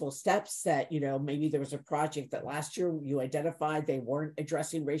there actual steps that, you know, maybe there was a project that last year you identified they weren't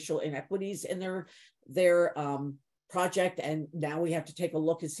addressing racial inequities in their project, and now we have to take a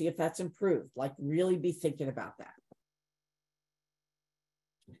look and see if that's improved. Like, really be thinking about that.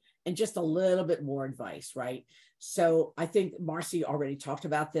 And just a little bit more advice, right? So I think Marcy already talked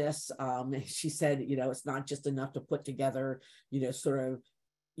about this. She said, you know, it's not just enough to put together, you know, sort of,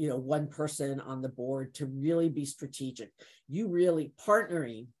 you know, one person on the board. To really be strategic, you really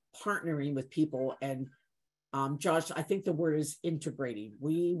partnering with people. And Josh, I think the word is integrating.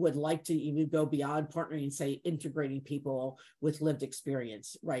 We would like to even go beyond partnering and say integrating people with lived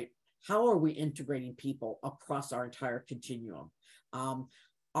experience, right? How are we integrating people across our entire continuum?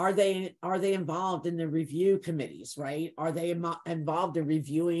 Are they involved in the review committees, right? Are they involved in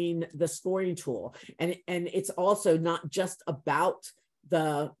reviewing the scoring tool? And it's also not just about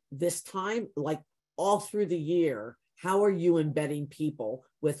this time, like all through the year. How are you embedding people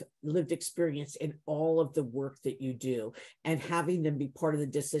with lived experience in all of the work that you do, and having them be part of the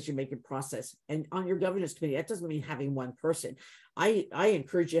decision-making process? And on your governance committee, that doesn't mean having one person. I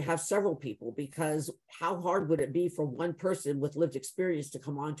encourage you to have several people, because how hard would it be for one person with lived experience to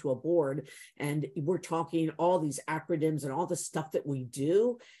come onto a board? And we're talking all these acronyms and all the stuff that we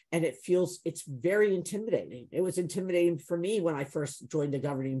do, and it's very intimidating. It was intimidating for me when I first joined the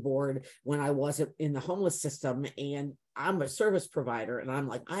governing board, when I wasn't in the homeless system, and I'm a service provider, and I'm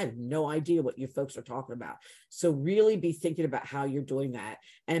like, I have no idea what you folks are talking about. So really be thinking about how you're doing that,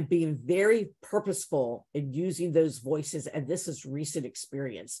 and being very purposeful in using those voices. And this is recent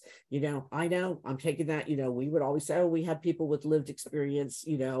experience. You know I'm taking that, you know, we would always say, oh, we have people with lived experience,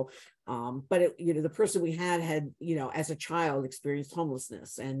 you know, but the person we had, you know, as a child experienced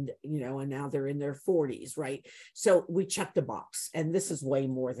homelessness, and, you know, and now they're in their 40s, right? So we checked the box, and this is way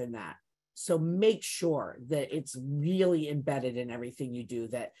more than that. So make sure that it's really embedded in everything you do,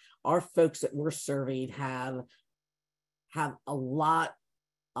 that our folks that we're serving have a lot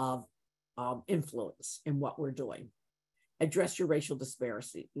of influence in what we're doing. Address your racial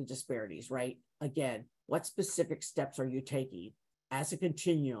disparities, right? Again, what specific steps are you taking as a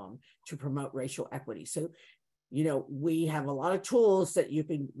continuum to promote racial equity? So, you know, we have a lot of tools that you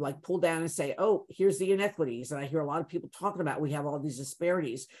can like pull down and say, oh, here's the inequities. And I hear a lot of people talking about, we have all these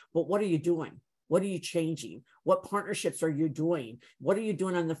disparities, but what are you doing? What are you changing? What partnerships are you doing? What are you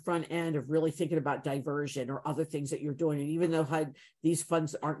doing on the front end of really thinking about diversion or other things that you're doing? And even though these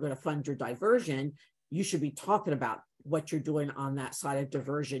funds aren't going to fund your diversion, you should be talking about what you're doing on that side of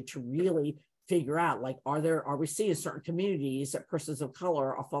diversion to really figure out, like, are we seeing certain communities that persons of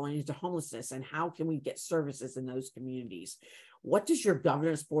color are falling into homelessness, and how can we get services in those communities? What does your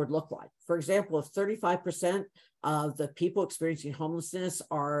governance board look like? For example, if 35% of the people experiencing homelessness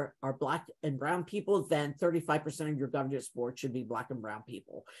are Black and brown people, then 35% of your governance board should be Black and brown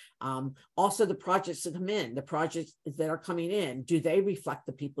people. Also, the projects that come in, the projects that are coming in, do they reflect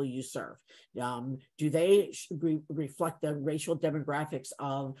the people you serve? Do they reflect the racial demographics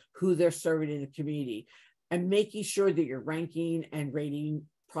of who they're serving in the community? And making sure that you're ranking and rating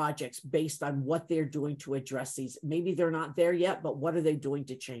projects based on what they're doing to address these. Maybe they're not there yet, but what are they doing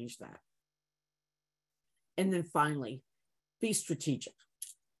to change that? And then finally, be strategic,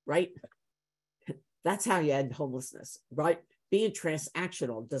 right? That's how you end homelessness, right? Being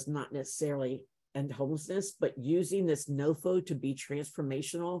transactional does not necessarily end homelessness, but using this NOFO to be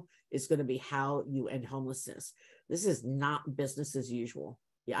transformational is going to be how you end homelessness. This is not business as usual.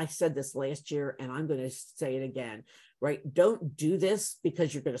 Yeah, I said this last year, and I'm going to say it again, right? Don't do this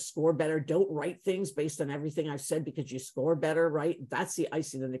because you're going to score better. Don't write things based on everything I've said because you score better, right? That's the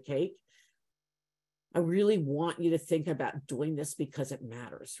icing on the cake. I really want you to think about doing this because it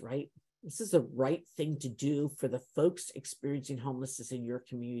matters, right? This is the right thing to do for the folks experiencing homelessness in your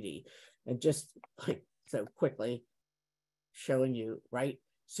community. And just like so quickly showing you, right?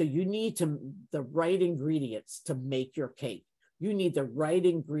 So you need the right ingredients to make your cake. You need the right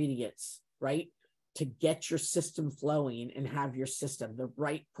ingredients, right, to get your system flowing and have your system, the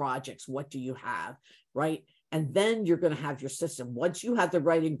right projects. What do you have, right? And then you're going to have your system. Once you have the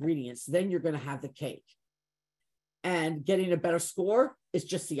right ingredients, then you're going to have the cake. And getting a better score is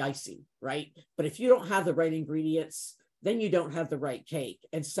just the icing, right? But if you don't have the right ingredients, then you don't have the right cake.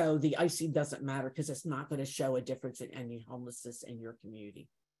 And so the icing doesn't matter because it's not going to show a difference in ending homelessness in your community.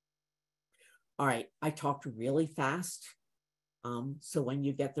 All right, I talked really fast. So when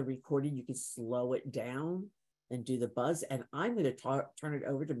you get the recording, you can slow it down and do the buzz. And I'm going to turn it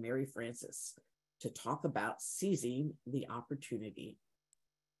over to Mary Frances to talk about seizing the opportunity.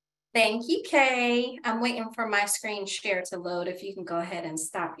 Thank you, Kay. I'm waiting for my screen share to load. If you can go ahead and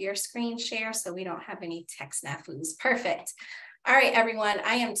stop your screen share so we don't have any tech snafus. Perfect. All right, everyone,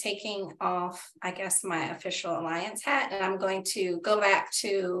 I am taking off, I guess, my official Alliance hat, and I'm going to go back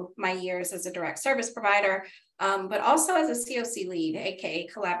to my years as a direct service provider, but also as a CoC lead, aka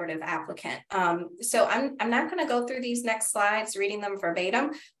collaborative applicant. So I'm not going to go through these next slides, reading them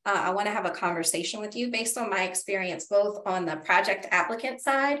verbatim. I want to have a conversation with you based on my experience, both on the project applicant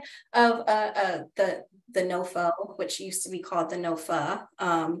side of the NOFO, which used to be called the NOFA.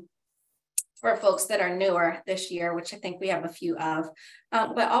 For folks that are newer this year, which I think we have a few of,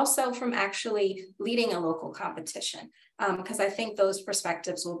 but also from actually leading a local competition, because I think those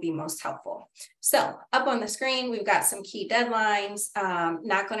perspectives will be most helpful. So up on the screen, we've got some key deadlines.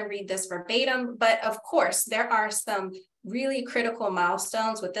 Not going to read this verbatim, but of course, there are some really critical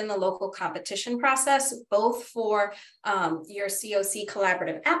milestones within the local competition process, both for your CoC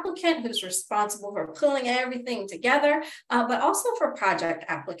collaborative applicant who's responsible for pulling everything together, but also for project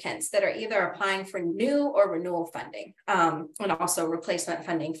applicants that are either applying for new or renewal funding, and also replacement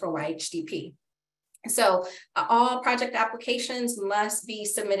funding for YHDP. So all project applications must be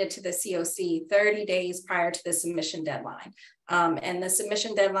submitted to the CoC 30 days prior to the submission deadline. And the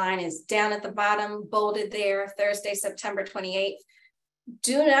submission deadline is down at the bottom, bolded there, Thursday, September 28th.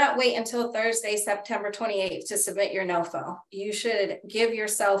 Do not wait until Thursday, September 28th to submit your NOFO. You should give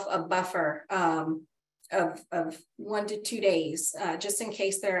yourself a buffer of 1 to 2 days, just in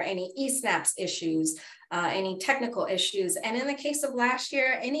case there are any eSNAPS issues, any technical issues. And in the case of last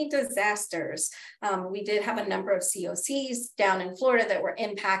year, any disasters. We did have a number of CoCs down in Florida that were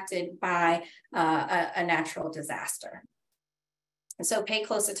impacted by a natural disaster. And so pay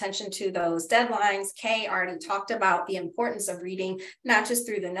close attention to those deadlines. Kay already talked about the importance of reading, not just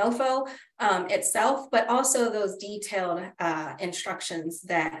through the NOFO itself, but also those detailed instructions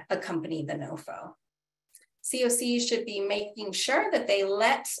that accompany the NOFO. CoCs should be making sure that they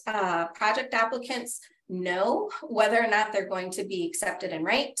let project applicants know whether or not they're going to be accepted and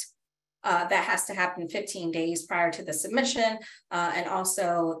ranked. That has to happen 15 days prior to the submission. And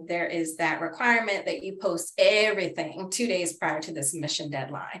also there is that requirement that you post everything 2 days prior to the submission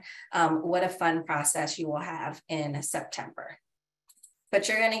deadline. What a fun process you will have in September, but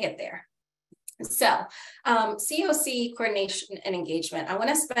you're going to get there. So CoC coordination and engagement. I want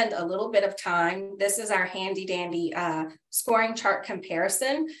to spend a little bit of time. This is our handy dandy scoring chart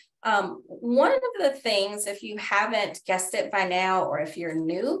comparison. One of the things, if you haven't guessed it by now, or if you're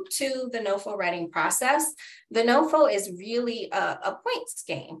new to the NOFO writing process, the NOFO is really a points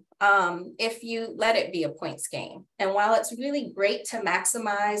game, if you let it be a points game. And while it's really great to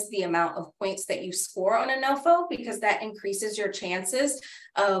maximize the amount of points that you score on a NOFO, because that increases your chances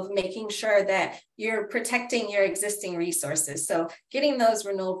of making sure that you're protecting your existing resources. So getting those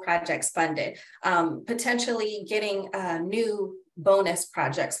renewal projects funded, potentially getting new bonus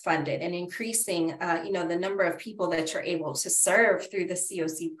projects funded, and increasing the number of people that you're able to serve through the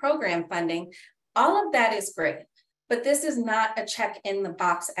CoC program funding. All of that is great, but this is not a check in the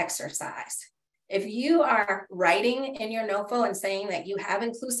box exercise. If you are writing in your NOFO and saying that you have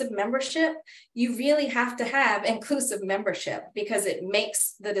inclusive membership, you really have to have inclusive membership, because it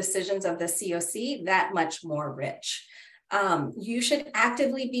makes the decisions of the CoC that much more rich. You should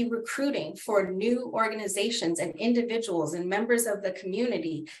actively be recruiting for new organizations and individuals and members of the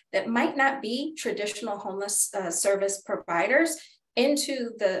community that might not be traditional homeless service providers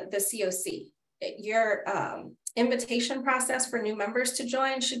into the CoC. Your invitation process for new members to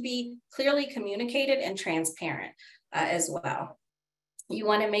join should be clearly communicated and transparent as well. You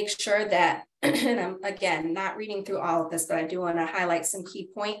want to make sure that, and I'm again not reading through all of this, but I do want to highlight some key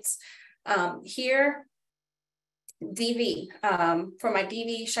points here. DV, for my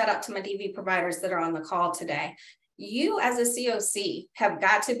DV, shout out to my DV providers that are on the call today. You as a CoC have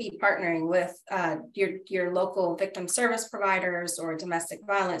got to be partnering with your local victim service providers or domestic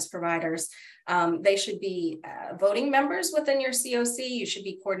violence providers. They should be voting members within your CoC. You should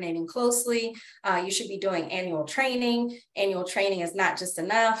be coordinating closely. You should be doing annual training. Annual training is not just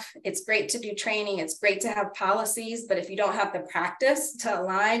enough. It's great to do training. It's great to have policies, but if you don't have the practice to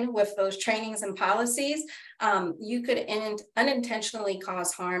align with those trainings and policies, you could unintentionally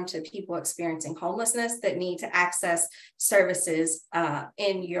cause harm to people experiencing homelessness that need to access services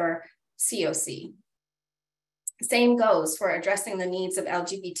in your CoC. Same goes for addressing the needs of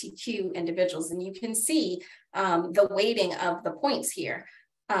LGBTQ individuals. And you can see the weighting of the points here.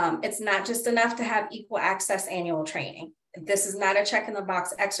 It's not just enough to have equal access annual training. This is not a check in the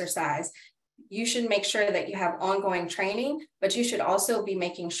box exercise. You should make sure that you have ongoing training, but you should also be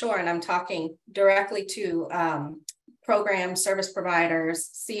making sure, and I'm talking directly to program service providers,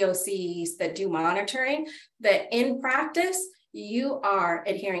 CoCs that do monitoring, that in practice, you are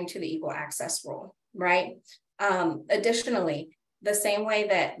adhering to the equal access rule, right? Additionally, the same way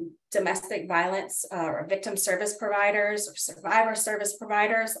that domestic violence or victim service providers or survivor service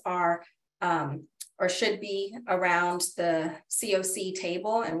providers are or should be around the CoC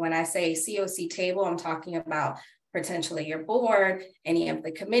table. And when I say CoC table, I'm talking about potentially your board, any of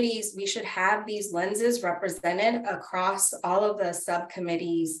the committees. We should have these lenses represented across all of the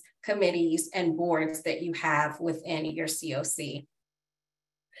subcommittees, committees, and boards that you have within your CoC.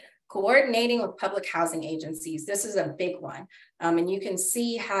 Coordinating with public housing agencies. This is a big one. And you can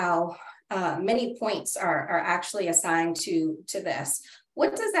see how many points are actually assigned to this.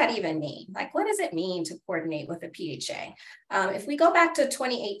 What does that even mean? Like, what does it mean to coordinate with a PHA? If we go back to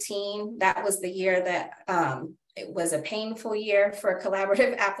 2018, that was the year that it was a painful year for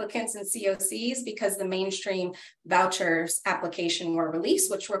collaborative applicants and CoCs, because the mainstream vouchers application were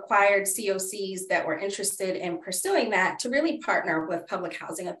released, which required CoCs that were interested in pursuing that to really partner with public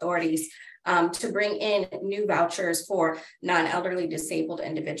housing authorities to bring in new vouchers for non-elderly disabled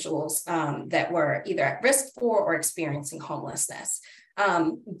individuals that were either at risk for or experiencing homelessness.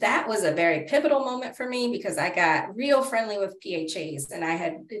 That was a very pivotal moment for me, because I got real friendly with PHAs,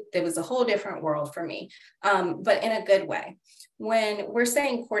 and there was a whole different world for me, but in a good way. When we're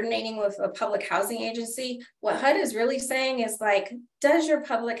saying coordinating with a public housing agency, what HUD is really saying is, like, does your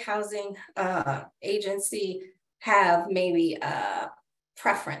public housing agency have maybe a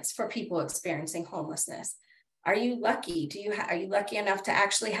preference for people experiencing homelessness? Are you lucky? Are you lucky enough to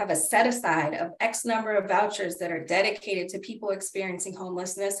actually have a set aside of X number of vouchers that are dedicated to people experiencing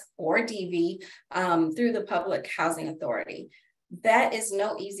homelessness or DV through the Public Housing Authority? That is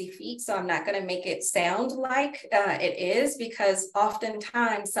no easy feat, so I'm not going to make it sound like it is, because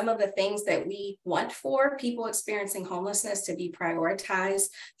oftentimes some of the things that we want for people experiencing homelessness to be prioritized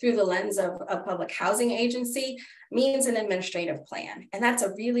through the lens of a public housing agency means an administrative plan. And that's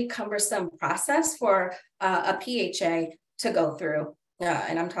a really cumbersome process for a PHA to go through.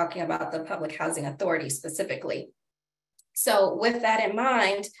 And I'm talking about the Public Housing Authority specifically. So with that in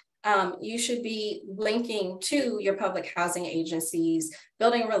mind, You should be linking to your public housing agencies,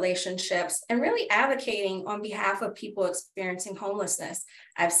 building relationships, and really advocating on behalf of people experiencing homelessness.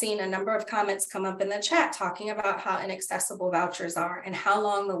 I've seen a number of comments come up in the chat talking about how inaccessible vouchers are and how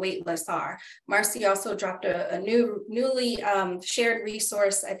long the wait lists are. Marcy also dropped a newly shared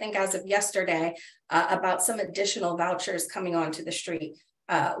resource, I think as of yesterday, about some additional vouchers coming onto the street.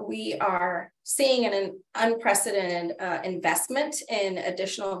 We are seeing an unprecedented investment in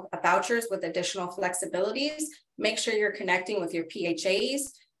additional vouchers with additional flexibilities. Make sure you're connecting with your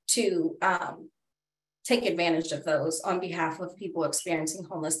PHAs to take advantage of those on behalf of people experiencing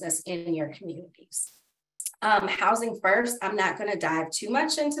homelessness in your communities. Housing first, I'm not going to dive too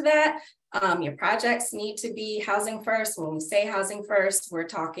much into that. Your projects need to be housing first. When we say housing first, we're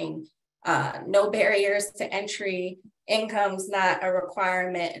talking no barriers to entry. Income's not a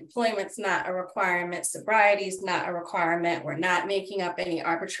requirement, employment's not a requirement, sobriety's not a requirement. We're not making up any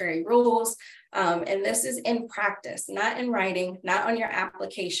arbitrary rules. And this is in practice, not in writing, not on your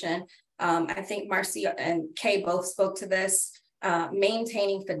application. I think Marcy and Kay both spoke to this.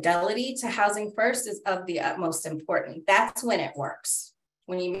 Maintaining fidelity to housing first is of the utmost importance. That's when it works.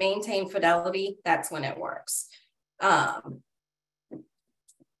 When you maintain fidelity, that's when it works.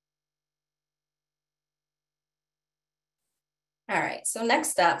 All right, so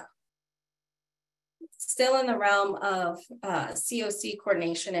next up, still in the realm of CoC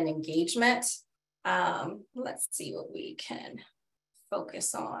coordination and engagement. Let's see what we can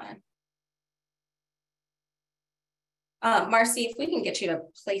focus on. Marcy, if we can get you to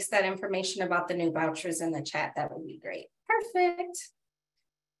place that information about the new vouchers in the chat, that would be great. Perfect.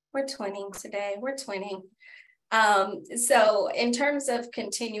 We're twinning today, we're twinning. So in terms of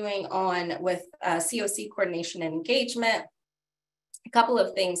continuing on with CoC coordination and engagement, a couple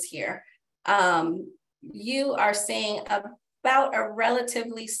of things here. You are seeing about a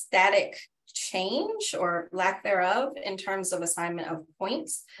relatively static change or lack thereof in terms of assignment of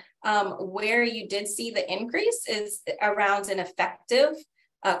points. Where you did see the increase is around an effective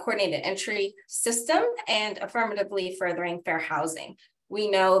coordinated entry system and affirmatively furthering fair housing. We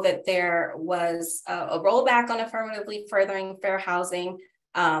know that there was a rollback on affirmatively furthering fair housing.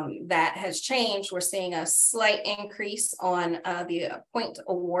 That has changed. We're seeing a slight increase on the point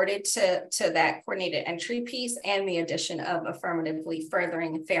awarded to that coordinated entry piece and the addition of affirmatively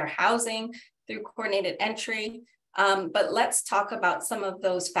furthering fair housing through coordinated entry. But let's talk about some of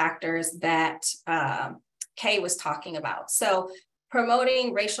those factors that Kay was talking about. So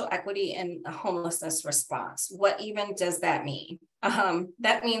promoting racial equity in a homelessness response. What even does that mean?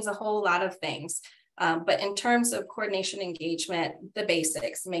 That means a whole lot of things. But in terms of coordination engagement, the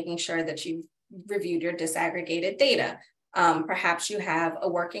basics, making sure that you've reviewed your disaggregated data. Perhaps you have a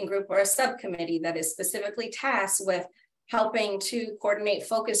working group or a subcommittee that is specifically tasked with helping to coordinate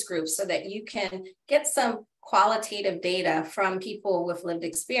focus groups so that you can get some qualitative data from people with lived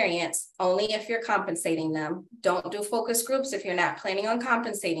experience, only if you're compensating them. Don't do focus groups if you're not planning on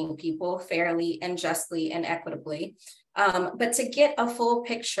compensating people fairly and justly and equitably. But to get a full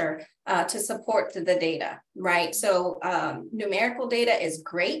picture to support the data, right? So numerical data is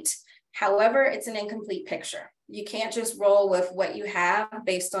great. However, it's an incomplete picture. You can't just roll with what you have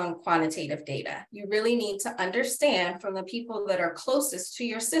based on quantitative data. You really need to understand from the people that are closest to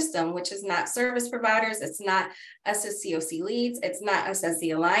your system, which is not service providers, it's not us as CoC leads, it's not us as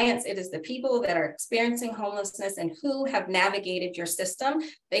the Alliance, it is the people that are experiencing homelessness and who have navigated your system.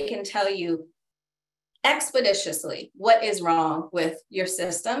 They can tell you expeditiously what is wrong with your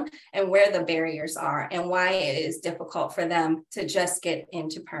system and where the barriers are and why it is difficult for them to just get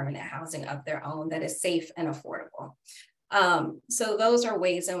into permanent housing of their own that is safe and affordable. So those are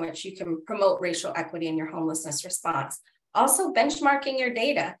ways in which you can promote racial equity in your homelessness response. Also benchmarking your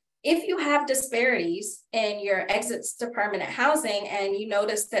data. If you have disparities in your exits to permanent housing and you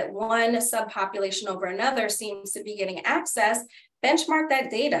notice that one subpopulation over another seems to be getting access, benchmark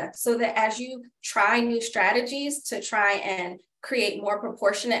that data so that as you try new strategies to try and create more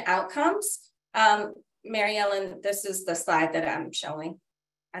proportionate outcomes. Mary Ellen, this is the slide that I'm showing.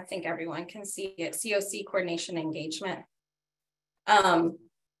 I think everyone can see it, CoC coordination engagement.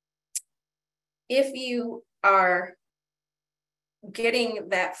 If you are getting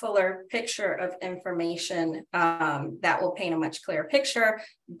that fuller picture of information, that will paint a much clearer picture.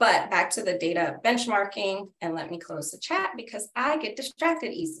 But back to the data benchmarking, and let me close the chat because I get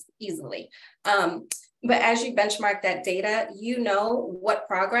distracted easily. But as you benchmark that data, you know what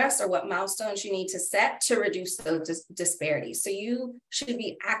progress or what milestones you need to set to reduce those disparities. So you should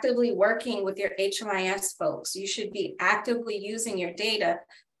be actively working with your HMIS folks. You should be actively using your data,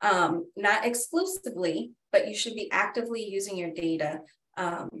 not exclusively, but you should be actively using your data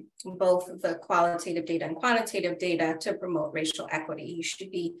both the qualitative data and quantitative data to promote racial equity. You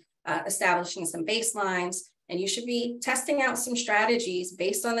should be establishing some baselines, and you should be testing out some strategies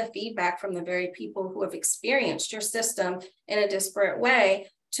based on the feedback from the very people who have experienced your system in a disparate way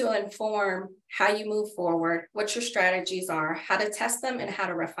to inform how you move forward, what your strategies are, how to test them and how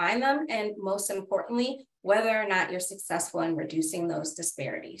to refine them, and most importantly, whether or not you're successful in reducing those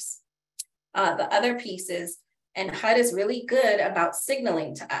disparities. The other piece is, and HUD is really good about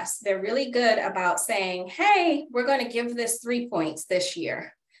signaling to us. They're really good about saying, hey, we're going to give this 3 points this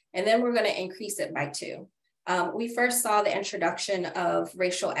year, and then we're going to increase it by 2. We first saw the introduction of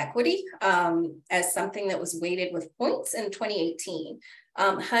racial equity as something that was weighted with points in 2018.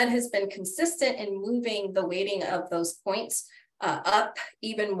 HUD has been consistent in moving the weighting of those points up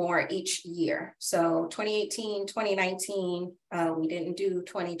even more each year. So 2018, 2019, we didn't do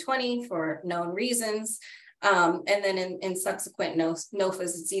 2020 for known reasons. And then in subsequent NOFOs,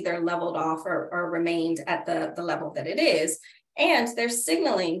 it's either leveled off or remained at the level that it is. And they're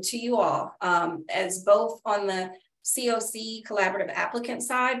signaling to you all as both on the CoC collaborative applicant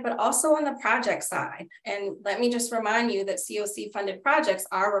side, but also on the project side. And let me just remind you that CoC funded projects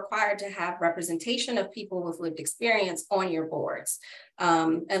are required to have representation of people with lived experience on your boards,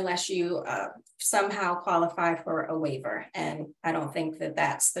 unless you somehow qualify for a waiver. And I don't think that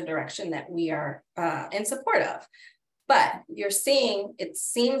that's the direction that we are in support of. But you're seeing, it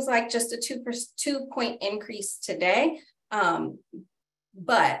seems like just a 2-point increase today.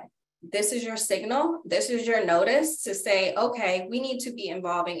 But this is your signal, this is your notice to say, okay, we need to be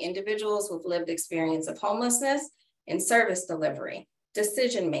involving individuals with lived experience of homelessness in service delivery,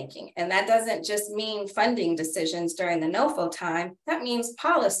 decision-making. And that doesn't just mean funding decisions during the NOFO time, that means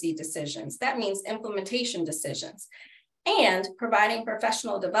policy decisions, that means implementation decisions, and providing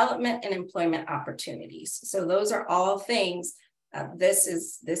professional development and employment opportunities. So those are all things. This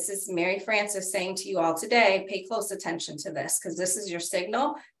is Mary Frances saying to you all today, pay close attention to this, because this is your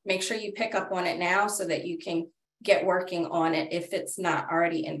signal. Make sure you pick up on it now so that you can get working on it if it's not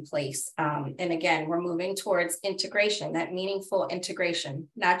already in place. And again, we're moving towards integration, that meaningful integration,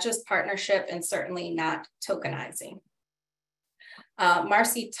 not just partnership and certainly not tokenizing.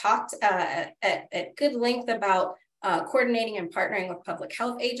 Marcy talked at good length about coordinating and partnering with public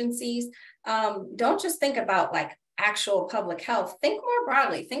health agencies. Don't just think about like actual public health, think more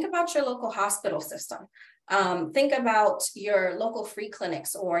broadly, think about your local hospital system. Think about your local free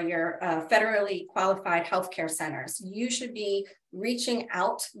clinics or your federally qualified healthcare centers. You should be reaching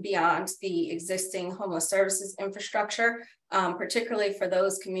out beyond the existing homeless services infrastructure, particularly for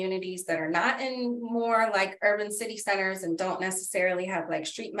those communities that are not in more like urban city centers and don't necessarily have like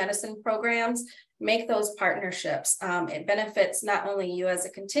street medicine programs. Make those partnerships. It benefits not only you as a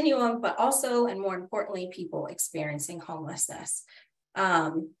continuum, but also, and more importantly, people experiencing homelessness.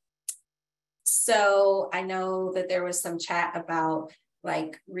 So I know that there was some chat about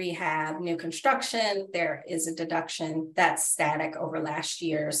like rehab, new construction. There is a deduction that's static over last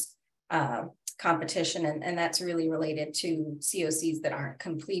year's competition, and that's really related to COCs that aren't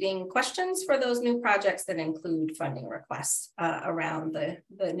completing questions for those new projects that include funding requests around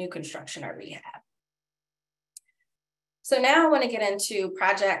the new construction or rehab. So now I want to get into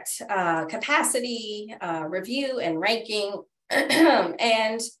project capacity, review and ranking.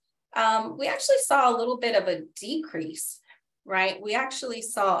 And we actually saw a little bit of a decrease, right? We actually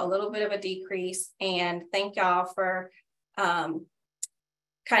saw a little bit of a decrease, and thank y'all for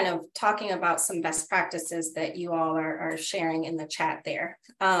kind of talking about some best practices that you all are sharing in the chat there.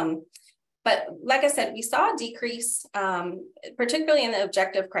 But like I said, we saw a decrease, particularly in the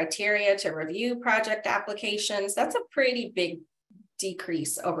objective criteria to review project applications. That's a pretty big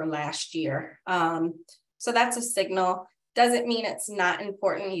decrease over last year. So that's a signal. Doesn't mean it's not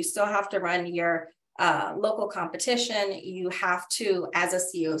important. You still have to run your local competition. You have to, as a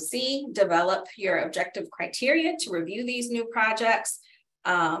COC, develop your objective criteria to review these new projects.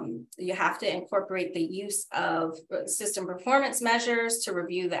 You have to incorporate the use of system performance measures to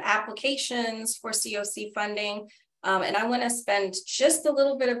review the applications for COC funding. And I want to spend just a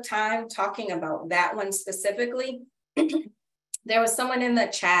little bit of time talking about that one specifically. There was someone in the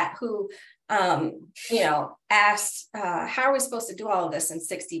chat who asked, how are we supposed to do all of this in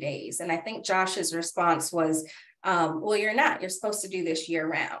 60 days? And I think Josh's response was, well, you're not. You're supposed to do this year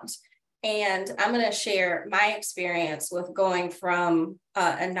round. And I'm going to share my experience with going from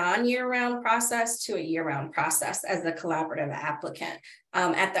a non-year-round process to a year-round process as a collaborative applicant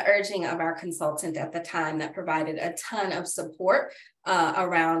at the urging of our consultant at the time that provided a ton of support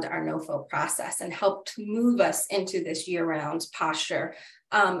around our NOFO process and helped move us into this year-round posture.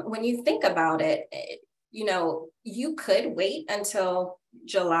 When you think about it, you could wait until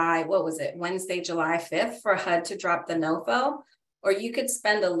July, what was it, Wednesday, July 5th for HUD to drop the NOFO, or you could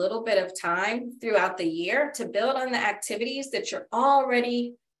spend a little bit of time throughout the year to build on the activities that you're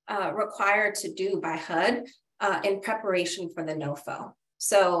already required to do by HUD in preparation for the NOFO.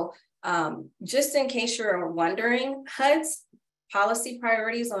 So just in case you're wondering, HUD's policy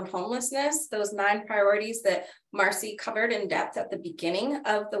priorities on homelessness, those 9 priorities that Marcy covered in depth at the beginning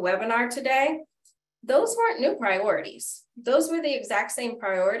of the webinar today, those weren't new priorities. Those were the exact same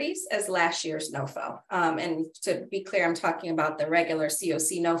priorities as last year's NOFO. And to be clear, I'm talking about the regular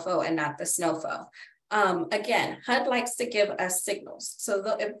CoC NOFO and not the SNOFO. Again, HUD likes to give us signals.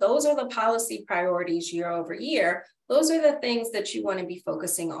 So if those are the policy priorities year over year, those are the things that you want to be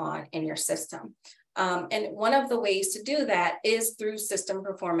focusing on in your system. And one of the ways to do that is through system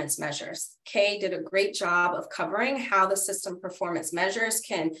performance measures. Kay did a great job of covering how the system performance measures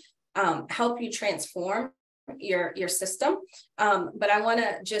can help you transform your system. But I want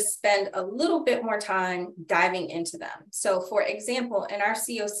to just spend a little bit more time diving into them. So for example, in our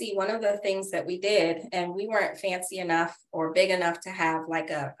CoC, one of the things that we did, and we weren't fancy enough or big enough to have like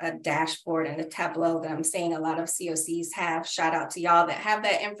a dashboard and a Tableau that I'm saying a lot of CoCs have, shout out to y'all that have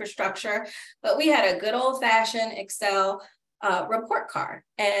that infrastructure, but we had a good old fashioned Excel report card,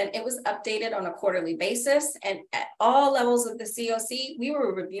 and it was updated on a quarterly basis. And at all levels of the CoC, we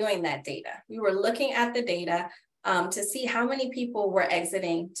were reviewing that data. We were looking at the data to see how many people were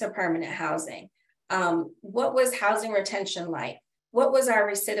exiting to permanent housing. What was housing retention like? What was our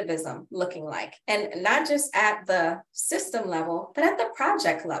recidivism looking like? And not just at the system level, but at the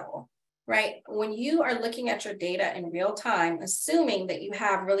project level, right? When you are looking at your data in real time, assuming that you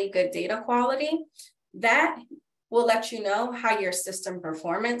have really good data quality, that will let you know how your system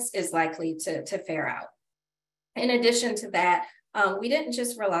performance is likely to fare out. In addition to that, we didn't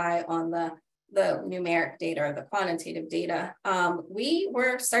just rely on the numeric data or the quantitative data. We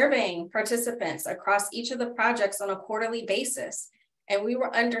were surveying participants across each of the projects on a quarterly basis, and we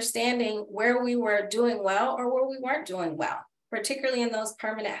were understanding where we were doing well or where we weren't doing well, particularly in those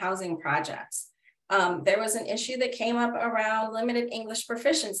permanent housing projects. There was an issue that came up around limited English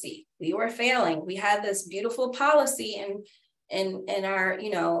proficiency. We were failing. We had this beautiful policy in our,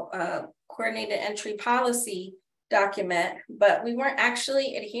 coordinated entry policy document, but we weren't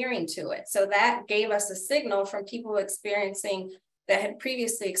actually adhering to it. So that gave us a signal from people that had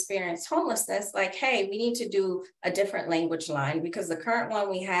previously experienced homelessness, like, hey, we need to do a different language line because the current one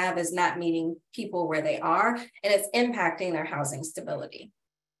we have is not meeting people where they are, and it's impacting their housing stability.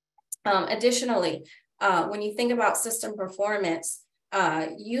 Additionally, when you think about system performance,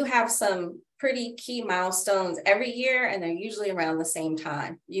 you have some pretty key milestones every year, and they're usually around the same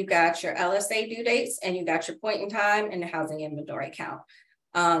time. You got your LSA due dates, and you got your point in time and the housing inventory count.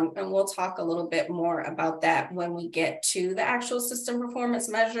 And we'll talk a little bit more about that when we get to the actual system performance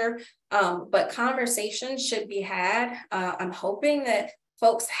measure. But conversations should be had. I'm hoping that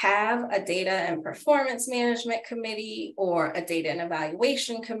folks have a data and performance management committee or a data and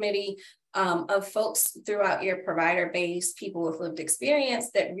evaluation committee of folks throughout your provider base, people with lived experience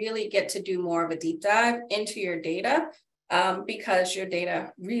that really get to do more of a deep dive into your data because your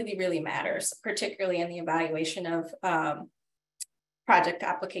data really, really matters, particularly in the evaluation of project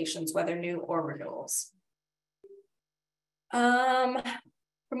applications, whether new or renewals.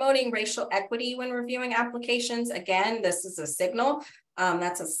 Promoting racial equity when reviewing applications. Again, this is a signal.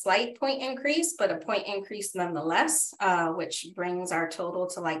 That's a slight point increase, but a point increase nonetheless, which brings our total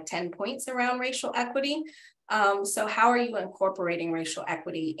to like 10 points around racial equity. So how are you incorporating racial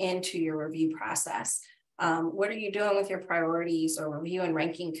equity into your review process? What are you doing with your priorities or review and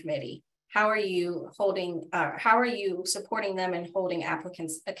ranking committee? How are you supporting them and holding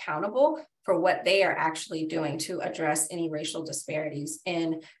applicants accountable for what they are actually doing to address any racial disparities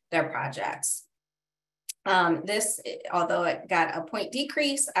in their projects? This, although it got a point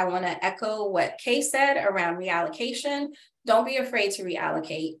decrease, I want to echo what Kay said around reallocation. Don't be afraid to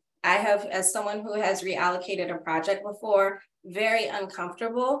reallocate. I have, as someone who has reallocated a project before, very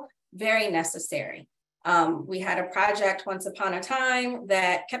uncomfortable, very necessary. We had a project once upon a time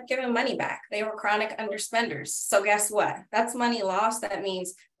that kept giving money back. They were chronic underspenders. So guess what? That's money lost. That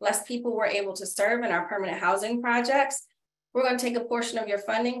means less people were able to serve in our permanent housing projects. We're going to take a portion of your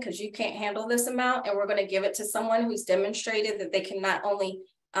funding because you can't handle this amount, and we're going to give it to someone who's demonstrated that they can not only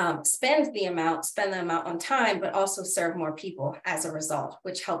spend the amount on time, but also serve more people as a result,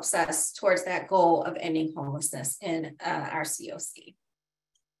 which helps us towards that goal of ending homelessness in our CoC.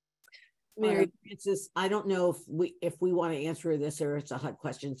 Mary Frances, I don't know if we want to answer this or it's a HUD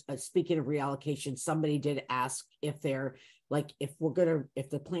question. Speaking of reallocation, somebody did ask if there like if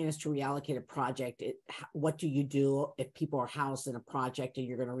the plan is to reallocate a project, what do you do if people are housed in a project and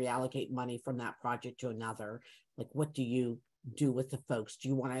you're going to reallocate money from that project to another? Like, what do you do with the folks? Do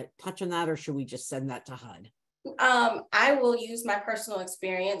you want to touch on that, or should we just send that to HUD? I will use my personal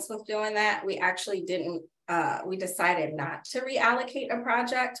experience with doing that. We actually didn't, we decided not to reallocate a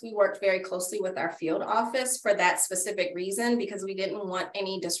project. We worked very closely with our field office for that specific reason, because we didn't want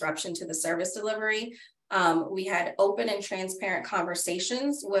any disruption to the service delivery. We had open and transparent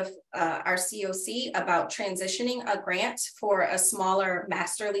conversations with our CoC about transitioning a grant for a smaller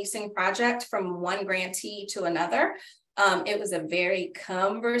master leasing project from one grantee to another. It was a very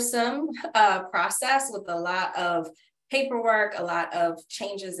cumbersome process with a lot of paperwork, a lot of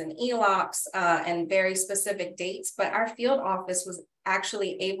changes in ELOCs and very specific dates, but our field office was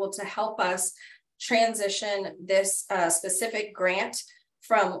actually able to help us transition this specific grant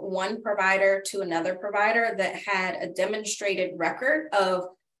from one provider to another provider that had a demonstrated record of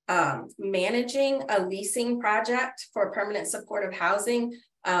managing a leasing project for permanent supportive housing,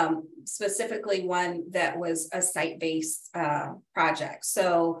 specifically one that was a site-based project.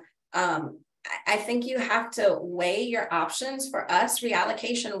 So I think you have to weigh your options. For us,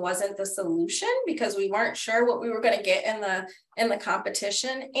 reallocation wasn't the solution because we weren't sure what we were going to get in the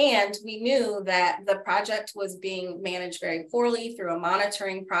competition, and we knew that the project was being managed very poorly through a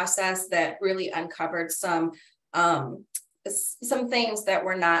monitoring process that really uncovered some things that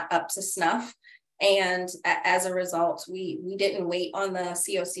were not up to snuff. And as a result, we didn't wait on the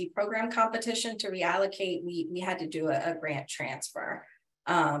CoC program competition to reallocate. We had to do a grant transfer.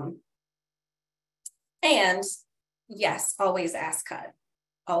 And yes, always ask HUD.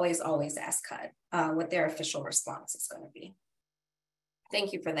 Always ask HUD what their official response is going to be.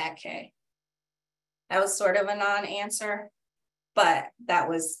 Thank you for that, Kay. That was sort of a non-answer, but that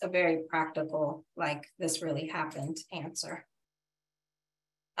was a very practical, like this really happened answer.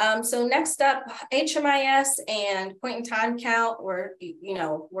 So next up, HMIS and point in time count. We're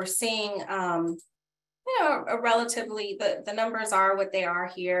seeing a relatively, the numbers are what they are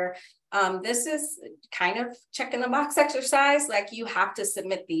here. This is kind of checking the box exercise, like you have to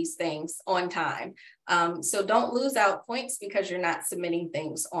submit these things on time. So don't lose out points because you're not submitting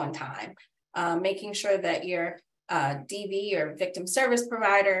things on time. Making sure that your DV or victim service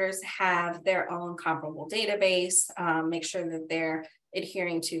providers have their own comparable database. Make sure that they're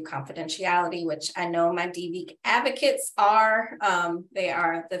adhering to confidentiality, which I know my DV advocates are. They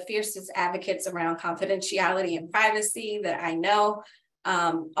are the fiercest advocates around confidentiality and privacy that I know.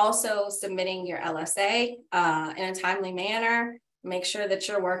 Also submitting your LSA in a timely manner. Make sure that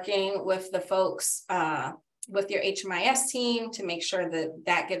you're working with the folks with your HMIS team to make sure that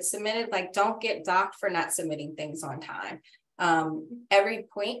that gets submitted. Like, don't get docked for not submitting things on time. Every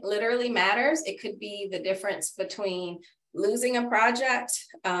point literally matters. It could be the difference between losing a project,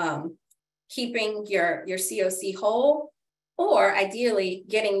 keeping your CoC whole, or ideally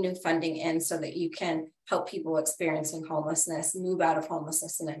getting new funding in so that you can help people experiencing homelessness move out of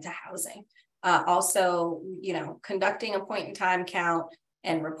homelessness and into housing. Also, conducting a point in time count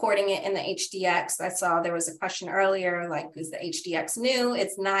and reporting it in the HDX. I saw there was a question earlier, like, is the HDX new?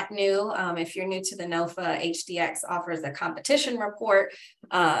 It's not new. If you're new to the NOFO, HDX offers a competition report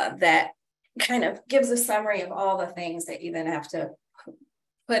that kind of gives a summary of all the things that you then have to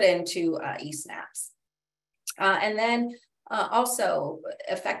put into eSnaps. And then also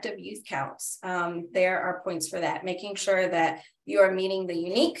effective youth counts. There are points for that, making sure that you are meeting the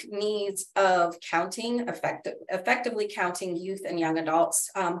unique needs of counting, effectively counting youth and young adults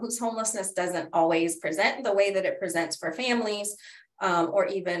whose homelessness doesn't always present the way that it presents for families or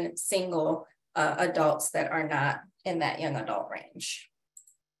even single adults that are not in that young adult range.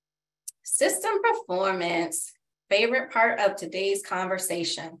 System performance, favorite part of today's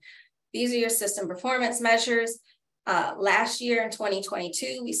conversation. These are your system performance measures. Last year in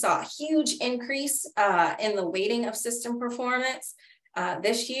 2022, we saw a huge increase in the weighting of system performance.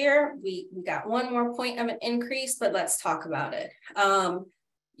 This year, we got one more point of an increase, but let's talk about it.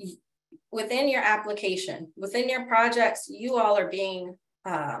 Within your application, within your projects, you all are being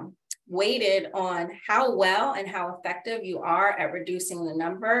weighted on how well and how effective you are at reducing the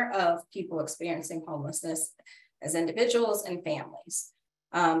number of people experiencing homelessness as individuals and families.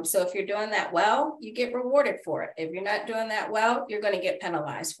 So if you're doing that well, you get rewarded for it. If you're not doing that well, you're going to get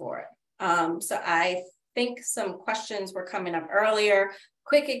penalized for it. So I think some questions were coming up earlier.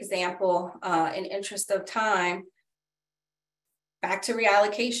 Quick example, in interest of time, back to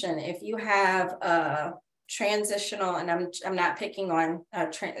reallocation. If you have a transitional, and I'm not picking on a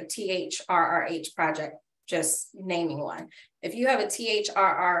THRRH project, just naming one. If you have a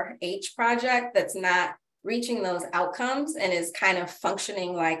THRRH project that's not reaching those outcomes and is kind of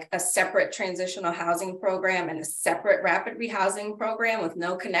functioning like a separate transitional housing program and a separate rapid rehousing program with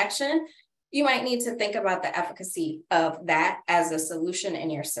no connection, you might need to think about the efficacy of that as a solution in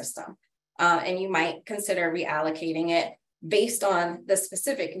your system. And you might consider reallocating it based on the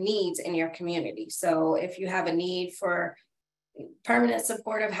specific needs in your community. So if you have a need for permanent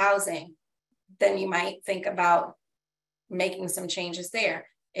supportive housing, then you might think about making some changes there.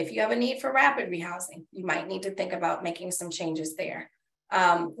 If you have a need for rapid rehousing, you might need to think about making some changes there.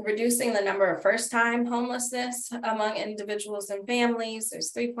 Reducing the number of first-time homelessness among individuals and families,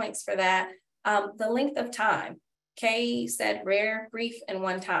 there's 3 points for that. The length of time, Kay said rare, brief, and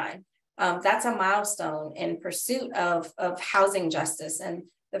one time. That's a milestone in pursuit of housing justice. And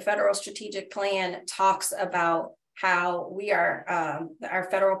the federal strategic plan talks about how we are, our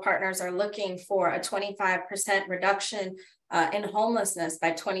federal partners are looking for a 25% reduction in homelessness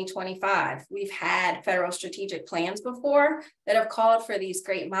by 2025. We've had federal strategic plans before that have called for these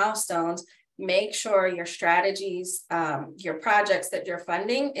great milestones. Make sure your strategies, your projects that you're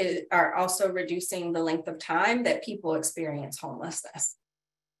funding are also reducing the length of time that people experience homelessness.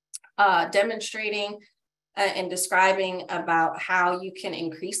 Demonstrating and describing about how you can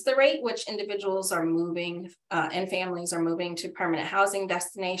increase the rate which individuals are moving and families are moving to permanent housing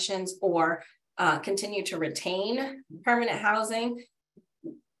destinations or continue to retain permanent housing.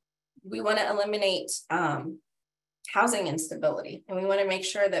 We want to eliminate housing instability, and we want to make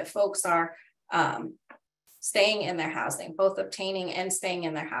sure that folks are staying in their housing, both obtaining and staying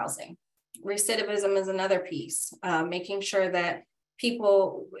in their housing. Recidivism is another piece, making sure that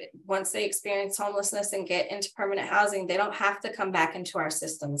people, once they experience homelessness and get into permanent housing, they don't have to come back into our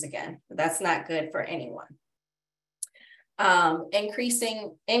systems again. That's not good for anyone.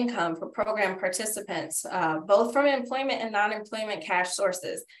 Increasing income for program participants, both from employment and non-employment cash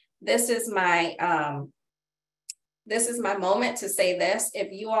sources. This is my moment to say this.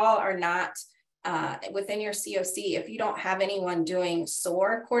 If you all are not within your CoC, if you don't have anyone doing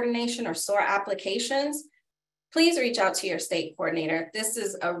SOAR coordination or SOAR applications, please reach out to your state coordinator. This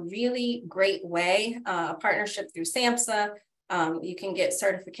is a really great way, a partnership through SAMHSA. You can get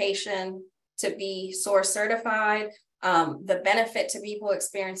certification to be SOAR certified. The benefit to people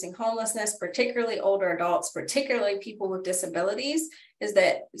experiencing homelessness, particularly older adults, particularly people with disabilities, is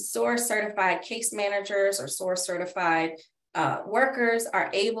that SOAR certified case managers or SOAR certified workers are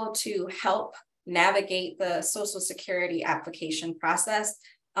able to help navigate the Social Security application process.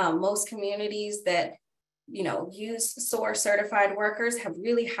 Most communities that use SOAR certified workers have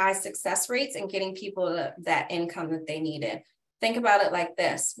really high success rates in getting people that income that they needed. Think about it like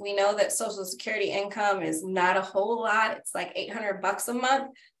this. We know that Social Security income is not a whole lot. It's like $800 a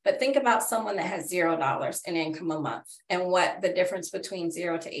month, but think about someone that has $0 in income a month and what the difference between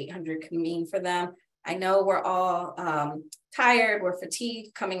 0 to 800 can mean for them. I know we're all tired, we're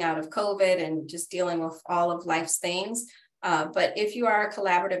fatigued coming out of COVID and just dealing with all of life's things. But if you are a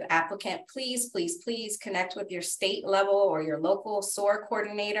collaborative applicant, please, please, please connect with your state level or your local SOAR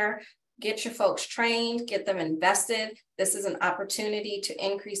coordinator. Get your folks trained, get them invested. This is an opportunity to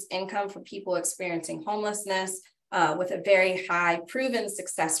increase income for people experiencing homelessness with a very high proven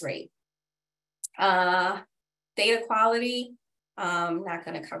success rate. Data quality, I'm not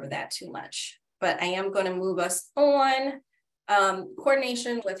going to cover that too much, but I am going to move us on.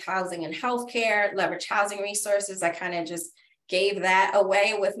 Coordination with housing and healthcare, leverage housing resources. I kind of just gave that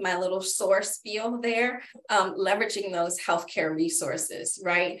away with my little SOAR spiel there, leveraging those healthcare resources,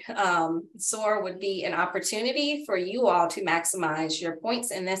 right? SOAR would be an opportunity for you all to maximize your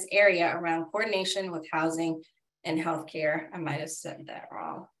points in this area around coordination with housing and healthcare. I might have said that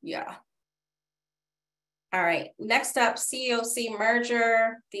wrong. Yeah. All right, next up, CoC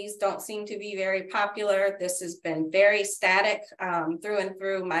merger. These don't seem to be very popular. This has been very static through and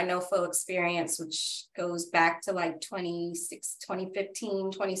through my NOFO experience, which goes back to like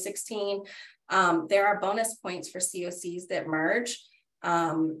 2015, 2016. There are bonus points for CoCs that merge.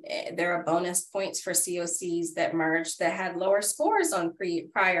 There are bonus points for CoCs that merge that had lower scores on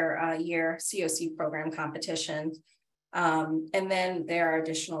prior year CoC program competition. And then there are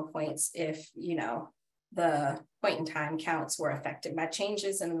additional points if, the point in time counts were affected by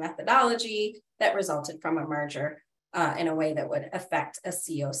changes in the methodology that resulted from a merger in a way that would affect a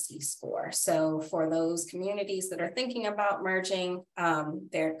CoC score. So for those communities that are thinking about merging,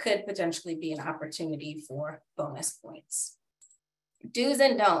 there could potentially be an opportunity for bonus points. Do's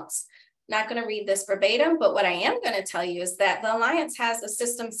and don'ts. Not going to read this verbatim, but what I am going to tell you is that the Alliance has a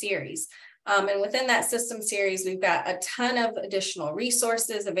system series. And within that system series, we've got a ton of additional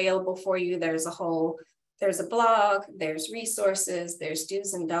resources available for you. There's a blog, there's resources, there's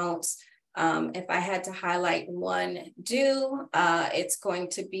do's and don'ts. If I had to highlight one do, it's going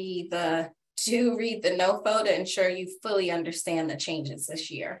to be the do read the NOFO to ensure you fully understand the changes this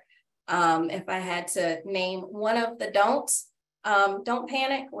year. If I had to name one of the don'ts, don't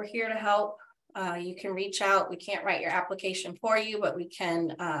panic. We're here to help. You can reach out. We can't write your application for you, but we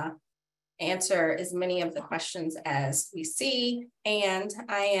can answer as many of the questions as we see. And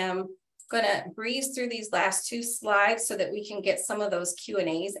I am going to breeze through these last two slides so that we can get some of those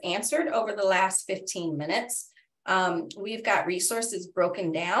Q&As answered over the last 15 minutes. We've got resources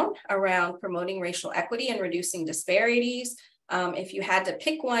broken down around promoting racial equity and reducing disparities. If you had to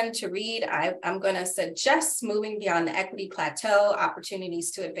pick one to read, I'm going to suggest Moving Beyond the Equity Plateau,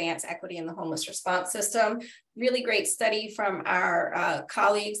 Opportunities to Advance Equity in the Homeless Response System. Really great study from our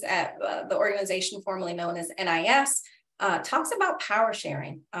colleagues at the organization formerly known as NIS. Talks about power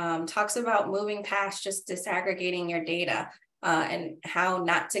sharing, talks about moving past just disaggregating your data and how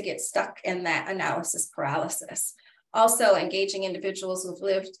not to get stuck in that analysis paralysis. Also engaging individuals with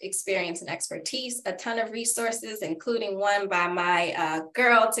lived experience and expertise, a ton of resources, including one by my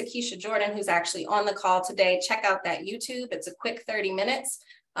girl, Takesha Jordan, who's actually on the call today. Check out that YouTube. It's a quick 30 minutes.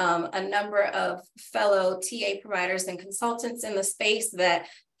 A number of fellow TA providers and consultants in the space that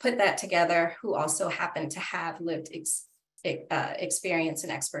put that together who also happen to have lived experience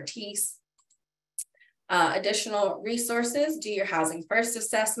and expertise. Additional resources, do your housing first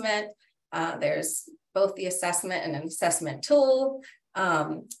assessment. There's both the assessment and an assessment tool,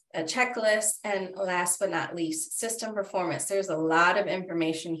 a checklist, and last but not least, system performance. There's a lot of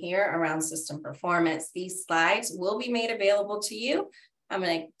information here around system performance. These slides will be made available to you. I'm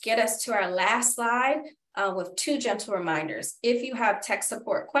going to get us to our last slide with two gentle reminders. If you have tech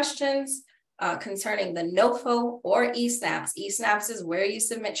support questions concerning the NOFO or eSNAPs, eSNAPs is where you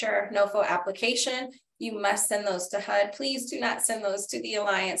submit your NOFO application. You must send those to HUD. Please do not send those to the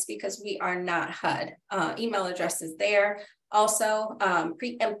Alliance because we are not HUD. Email address is there. Also,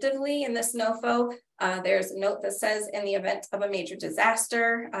 preemptively in this NOFO, there's a note that says in the event of a major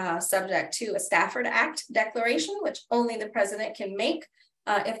disaster, subject to a Stafford Act declaration, which only the president can make.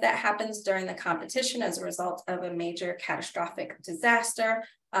 If that happens during the competition as a result of a major catastrophic disaster,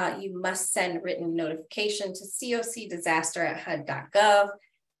 you must send written notification to cocdisaster@hud.gov.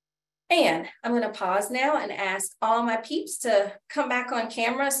 And I'm going to pause now and ask all my peeps to come back on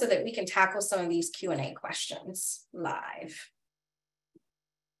camera so that we can tackle some of these Q&A questions live.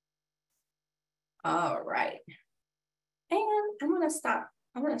 All right. And I'm going to stop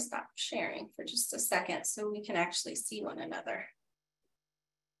sharing for just a second so we can actually see one another.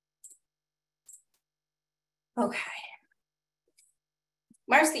 Okay.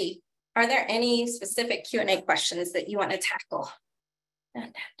 Marcy, are there any specific Q&A questions that you want to tackle?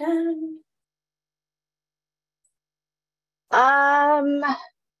 Dun, dun, dun.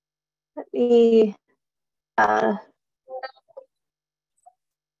 Let me, I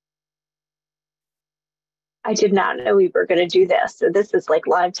did not know we were going to do this. So this is like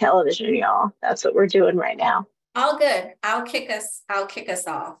live television, y'all. That's what we're doing right now. All good. I'll kick us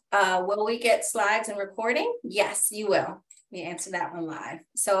off. Will we get slides and recording? Yes, you will. We answer that one live.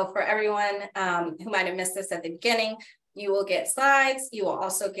 So for everyone who might have missed this at the beginning, you will get slides. You will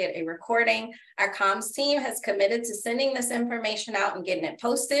also get a recording. Our comms team has committed to sending this information out and getting it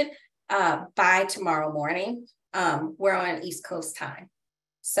posted by tomorrow morning. We're on East Coast time.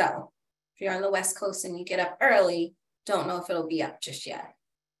 So if you're on the West Coast and you get up early, don't know if it'll be up just yet.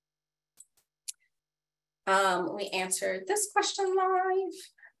 We answered this question live.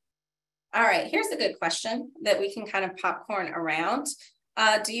 All right, here's a good question that we can kind of popcorn around.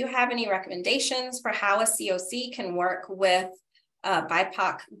 Do you have any recommendations for how a CoC can work with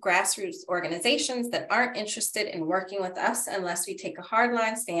BIPOC grassroots organizations that aren't interested in working with us unless we take a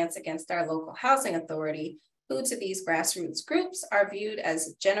hardline stance against our local housing authority, who to these grassroots groups are viewed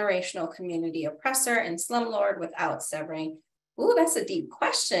as generational community oppressor and slumlord without severing? Ooh, that's a deep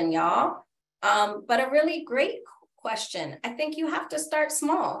question, y'all. But a really great question. I think you have to start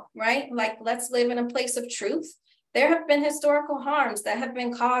small, right? Like, let's live in a place of truth. There have been historical harms that have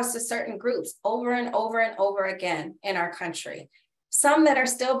been caused to certain groups over and over and over again in our country, some that are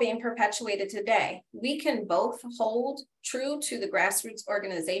still being perpetuated today. We can both hold true to the grassroots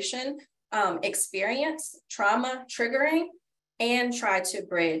organization experience, trauma triggering, and try to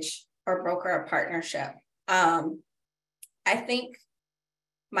bridge or broker a partnership. I think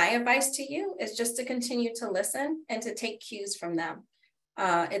my advice to you is just to continue to listen and to take cues from them.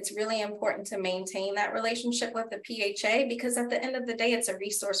 It's really important to maintain that relationship with the PHA because at the end of the day, it's a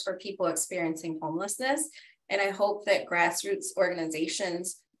resource for people experiencing homelessness. And I hope that grassroots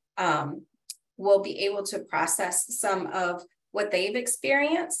organizations will be able to process some of what they've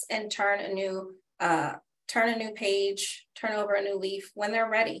experienced and turn a new page, turn over a new leaf when they're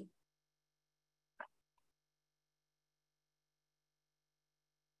ready.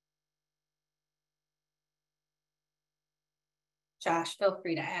 Josh, feel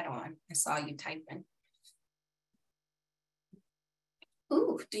free to add on. I saw you typing.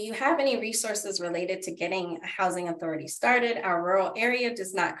 Ooh, do you have any resources related to getting a housing authority started? Our rural area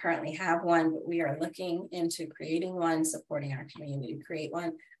does not currently have one, but we are looking into creating one, supporting our community to create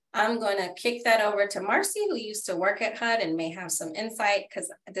one. I'm going to kick that over to Marcy, who used to work at HUD and may have some insight,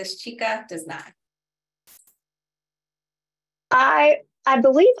 because this chica does not. I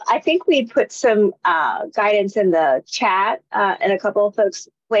think we put some guidance in the chat and a couple of folks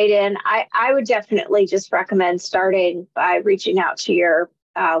weighed in. I would definitely just recommend starting by reaching out to your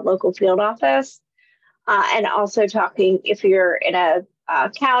local field office and also talking, if you're in a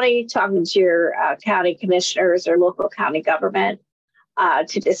county, talking to your county commissioners or local county government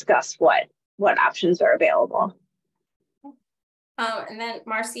to discuss what options are available. And then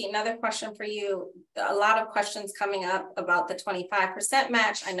Marcy, another question for you. A lot of questions coming up about the 25%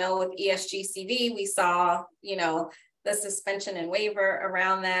 match. I know with ESGCV, we saw, the suspension and waiver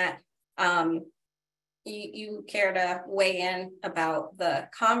around that. You care to weigh in about the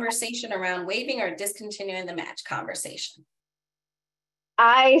conversation around waiving or discontinuing the match conversation?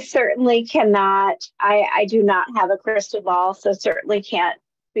 I certainly cannot. I do not have a crystal ball, so certainly can't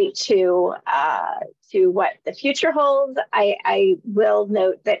speak to what the future holds. I will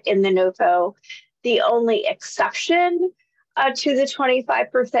note that in the NOFO, the only exception to the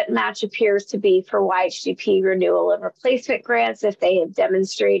 25% match appears to be for YHDP renewal and replacement grants if they have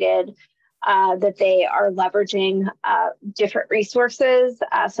demonstrated that they are leveraging different resources.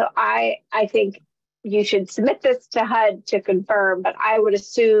 So I think you should submit this to HUD to confirm, but I would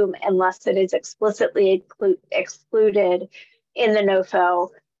assume, unless it is explicitly excluded in the NOFO,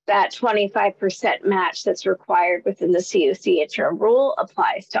 that 25% match that's required within the CoC interim rule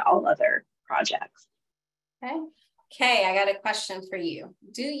applies to all other projects. Okay. Kay, I got a question for you.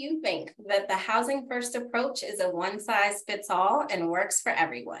 Do you think that the housing first approach is a one size fits all and works for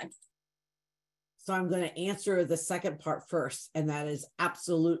everyone? So I'm going to answer the second part first, and that is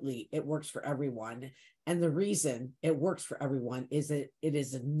absolutely it works for everyone. And the reason it works for everyone is that it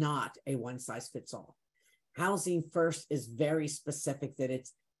is not a one size fits all. Housing first is very specific, that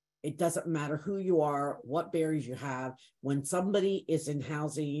it doesn't matter who you are, what barriers you have. When somebody is in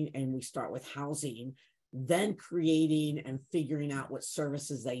housing, and we start with housing, then creating and figuring out what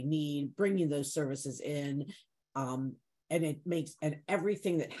services they need, bringing those services in, and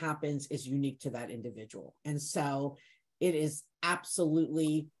everything that happens is unique to that individual. And so it is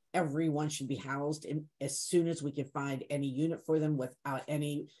absolutely, everyone should be housed in as soon as we can find any unit for them without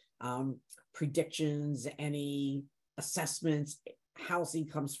any predictions, any assessments. Housing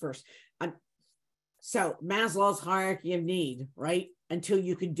comes first. So Maslow's hierarchy of need, right? Until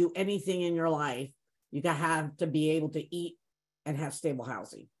you can do anything in your life, you have to be able to eat and have stable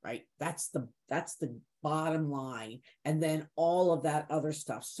housing, right? That's the bottom line. And then all of that other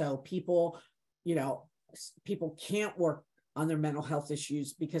stuff. So people can't work on their mental health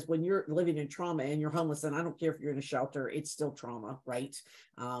issues, because when you're living in trauma and you're homeless, and I don't care if you're in a shelter, it's still trauma, right?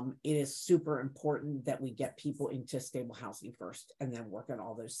 It is super important that we get people into stable housing first and then work on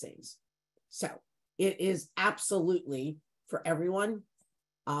all those things. So it is absolutely for everyone.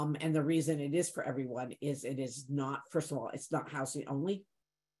 And the reason it is for everyone is it is not, first of all, it's not housing only.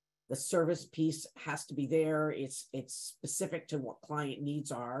 The service piece has to be there. It's specific to what client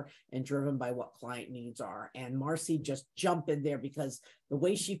needs are and driven by what client needs are. And Marcy just jumped in there because the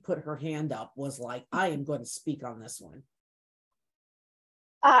way she put her hand up was like, I am going to speak on this one.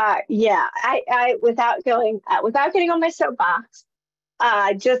 Yeah, I without getting on my soapbox,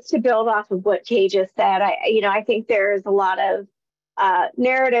 just to build off of what Kay just said, I think there's a lot of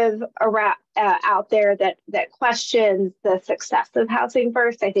narrative around, out there that questions the success of housing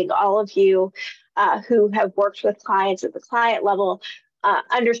first. I think all of you who have worked with clients at the client level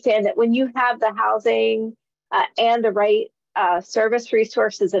understand that when you have the housing and the right service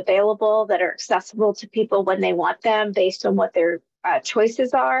resources available that are accessible to people when they want them based on what their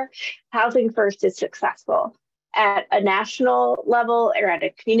choices are, housing first is successful. At a national level or at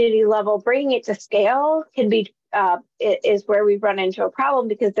a community level, bringing it to scale can be is where we run into a problem,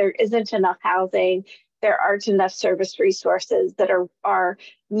 because there isn't enough housing, there aren't enough service resources that are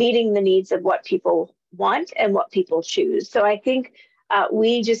meeting the needs of what people want and what people choose. So I think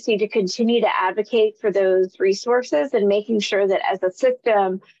we just need to continue to advocate for those resources and making sure that as a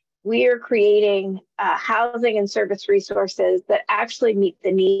system, we are creating housing and service resources that actually meet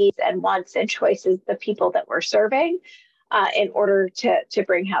the needs and wants and choices of the people that we're serving. in order to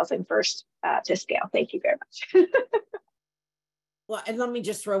bring housing first to scale. Thank you very much. Well, and let me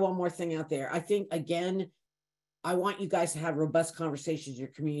just throw one more thing out there. I think, again, I want you guys to have robust conversations in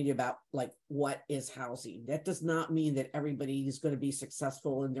your community about like what is housing. That does not mean that everybody is going to be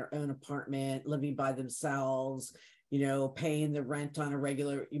successful in their own apartment, living by themselves, paying the rent on a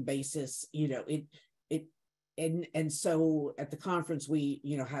regular basis. And so at the conference, we,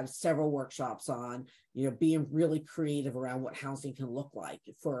 have several workshops on, being really creative around what housing can look like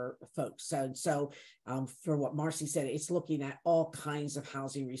for folks. So for what Marcy said, it's looking at all kinds of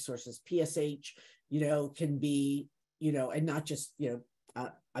housing resources. PSH, can be, and not just,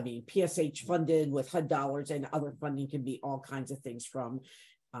 PSH funded with HUD dollars, and other funding can be all kinds of things, from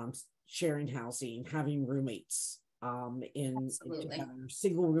sharing housing, having roommates, in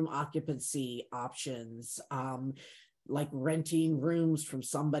single room occupancy options, like renting rooms from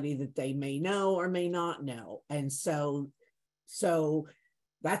somebody that they may know or may not know. And so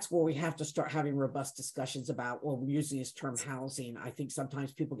that's where we have to start having robust discussions about, well, we're using this term housing. I think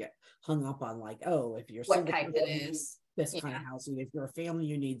sometimes people get hung up on like, oh, if you're what type it is, this kind of housing, if you're a family,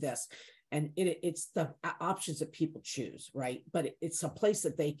 you need this. And it's the options that people choose, right? But it's a place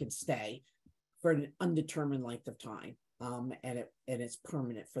that they can stay for an undetermined length of time, and it's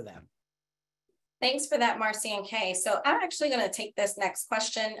permanent for them. Thanks for that, Marcy and Kay. So I'm actually going to take this next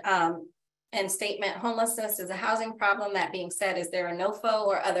question and statement. Homelessness is a housing problem. That being said, is there a NOFO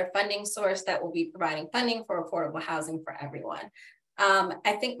or other funding source that will be providing funding for affordable housing for everyone?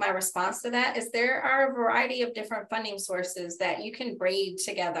 I think my response to that is there are a variety of different funding sources that you can braid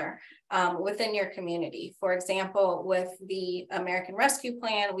together within your community. For example, with the American Rescue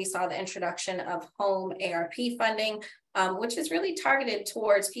Plan, we saw the introduction of home ARP funding, which is really targeted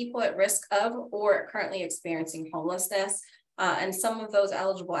towards people at risk of or currently experiencing homelessness. And some of those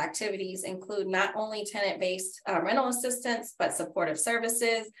eligible activities include not only tenant-based rental assistance, but supportive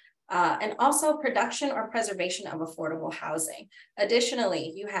services, and also production or preservation of affordable housing.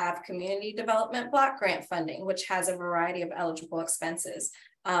 Additionally, you have community development block grant funding, which has a variety of eligible expenses.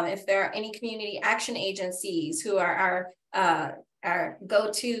 If there are any community action agencies who are our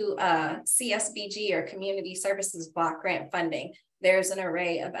go-to CSBG or community services block grant funding, there's an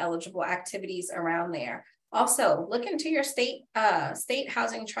array of eligible activities around there. Also, look into your state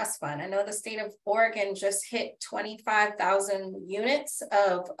housing trust fund. I know the state of Oregon just hit 25,000 units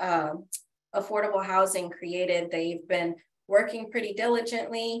of affordable housing created. They've been working pretty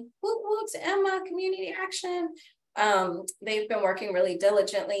diligently. Whoops, Emma, community action. They've been working really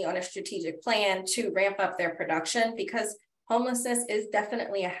diligently on a strategic plan to ramp up their production, because homelessness is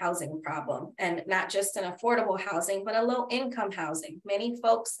definitely a housing problem, and not just an affordable housing, but a low income housing. Many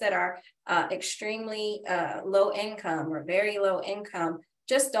folks that are extremely low income or very low income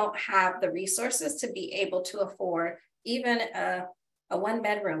just don't have the resources to be able to afford even a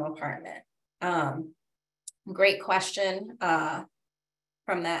 1-bedroom apartment. Great question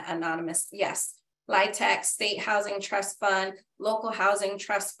from that anonymous. Yes, LIHTC, State Housing Trust Fund, Local Housing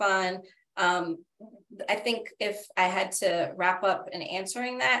Trust Fund. I think if I had to wrap up in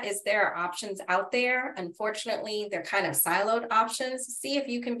answering that, is there are options out there. Unfortunately, they're kind of siloed options. See if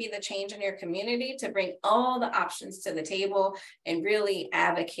you can be the change in your community to bring all the options to the table and really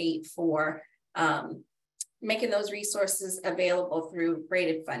advocate for making those resources available through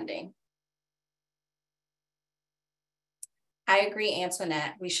braided funding. I agree,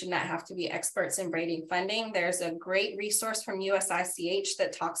 Antoinette. We should not have to be experts in braiding funding. There's a great resource from USICH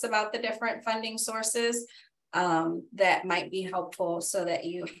that talks about the different funding sources that might be helpful so that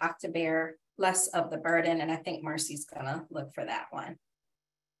you have to bear less of the burden. And I think Marcy's gonna look for that one.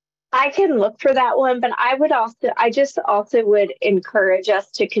 I can look for that one, but I just also would encourage us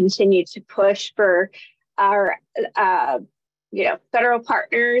to continue to push for our federal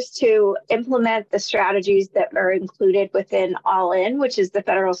partners to implement the strategies that are included within All In, which is the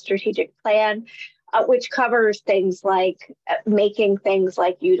federal strategic plan, which covers things like making things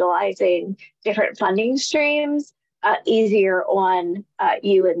like utilizing different funding streams easier on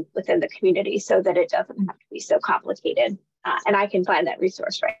you and within the community, so that it doesn't have to be so complicated. And I can find that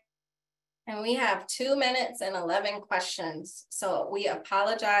resource right. And we have 2 minutes and 11 questions. So we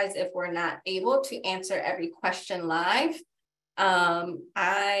apologize if we're not able to answer every question live.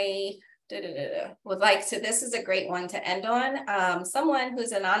 I would like to, this is a great one to end on. Someone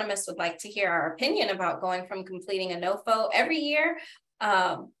who's anonymous would like to hear our opinion about going from completing a NOFO every year,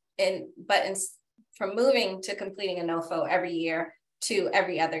 from moving to completing a NOFO every year to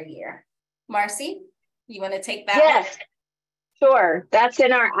every other year. Marcy, you want to take that? Yes, sure. That's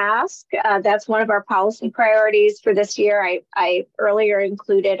in our ask. That's one of our policy priorities for this year. I earlier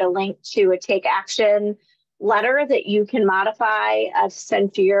included a link to a take action letter that you can modify to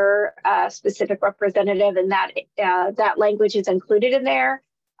send to your specific representative, and that language is included in there.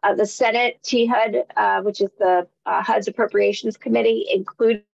 The Senate THUD, which is the HUD's Appropriations Committee,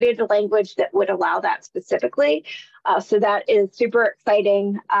 included the language that would allow that specifically. So that is super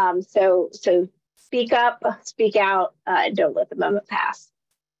exciting. So speak up, speak out, and don't let the moment pass.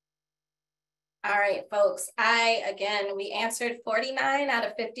 All right, folks. We answered 49 out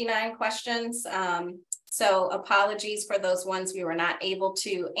of 59 questions. So apologies for those ones we were not able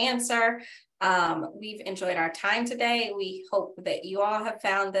to answer. We've enjoyed our time today. We hope that you all have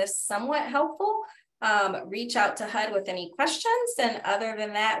found this somewhat helpful. Reach out to HUD with any questions. And other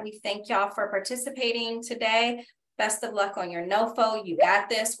than that, we thank y'all for participating today. Best of luck on your NOFO. You got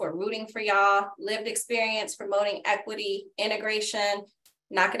this. We're rooting for y'all. Lived experience, promoting equity, integration.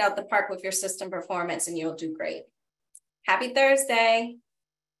 Knock it out the park with your system performance and you'll do great. Happy Thursday.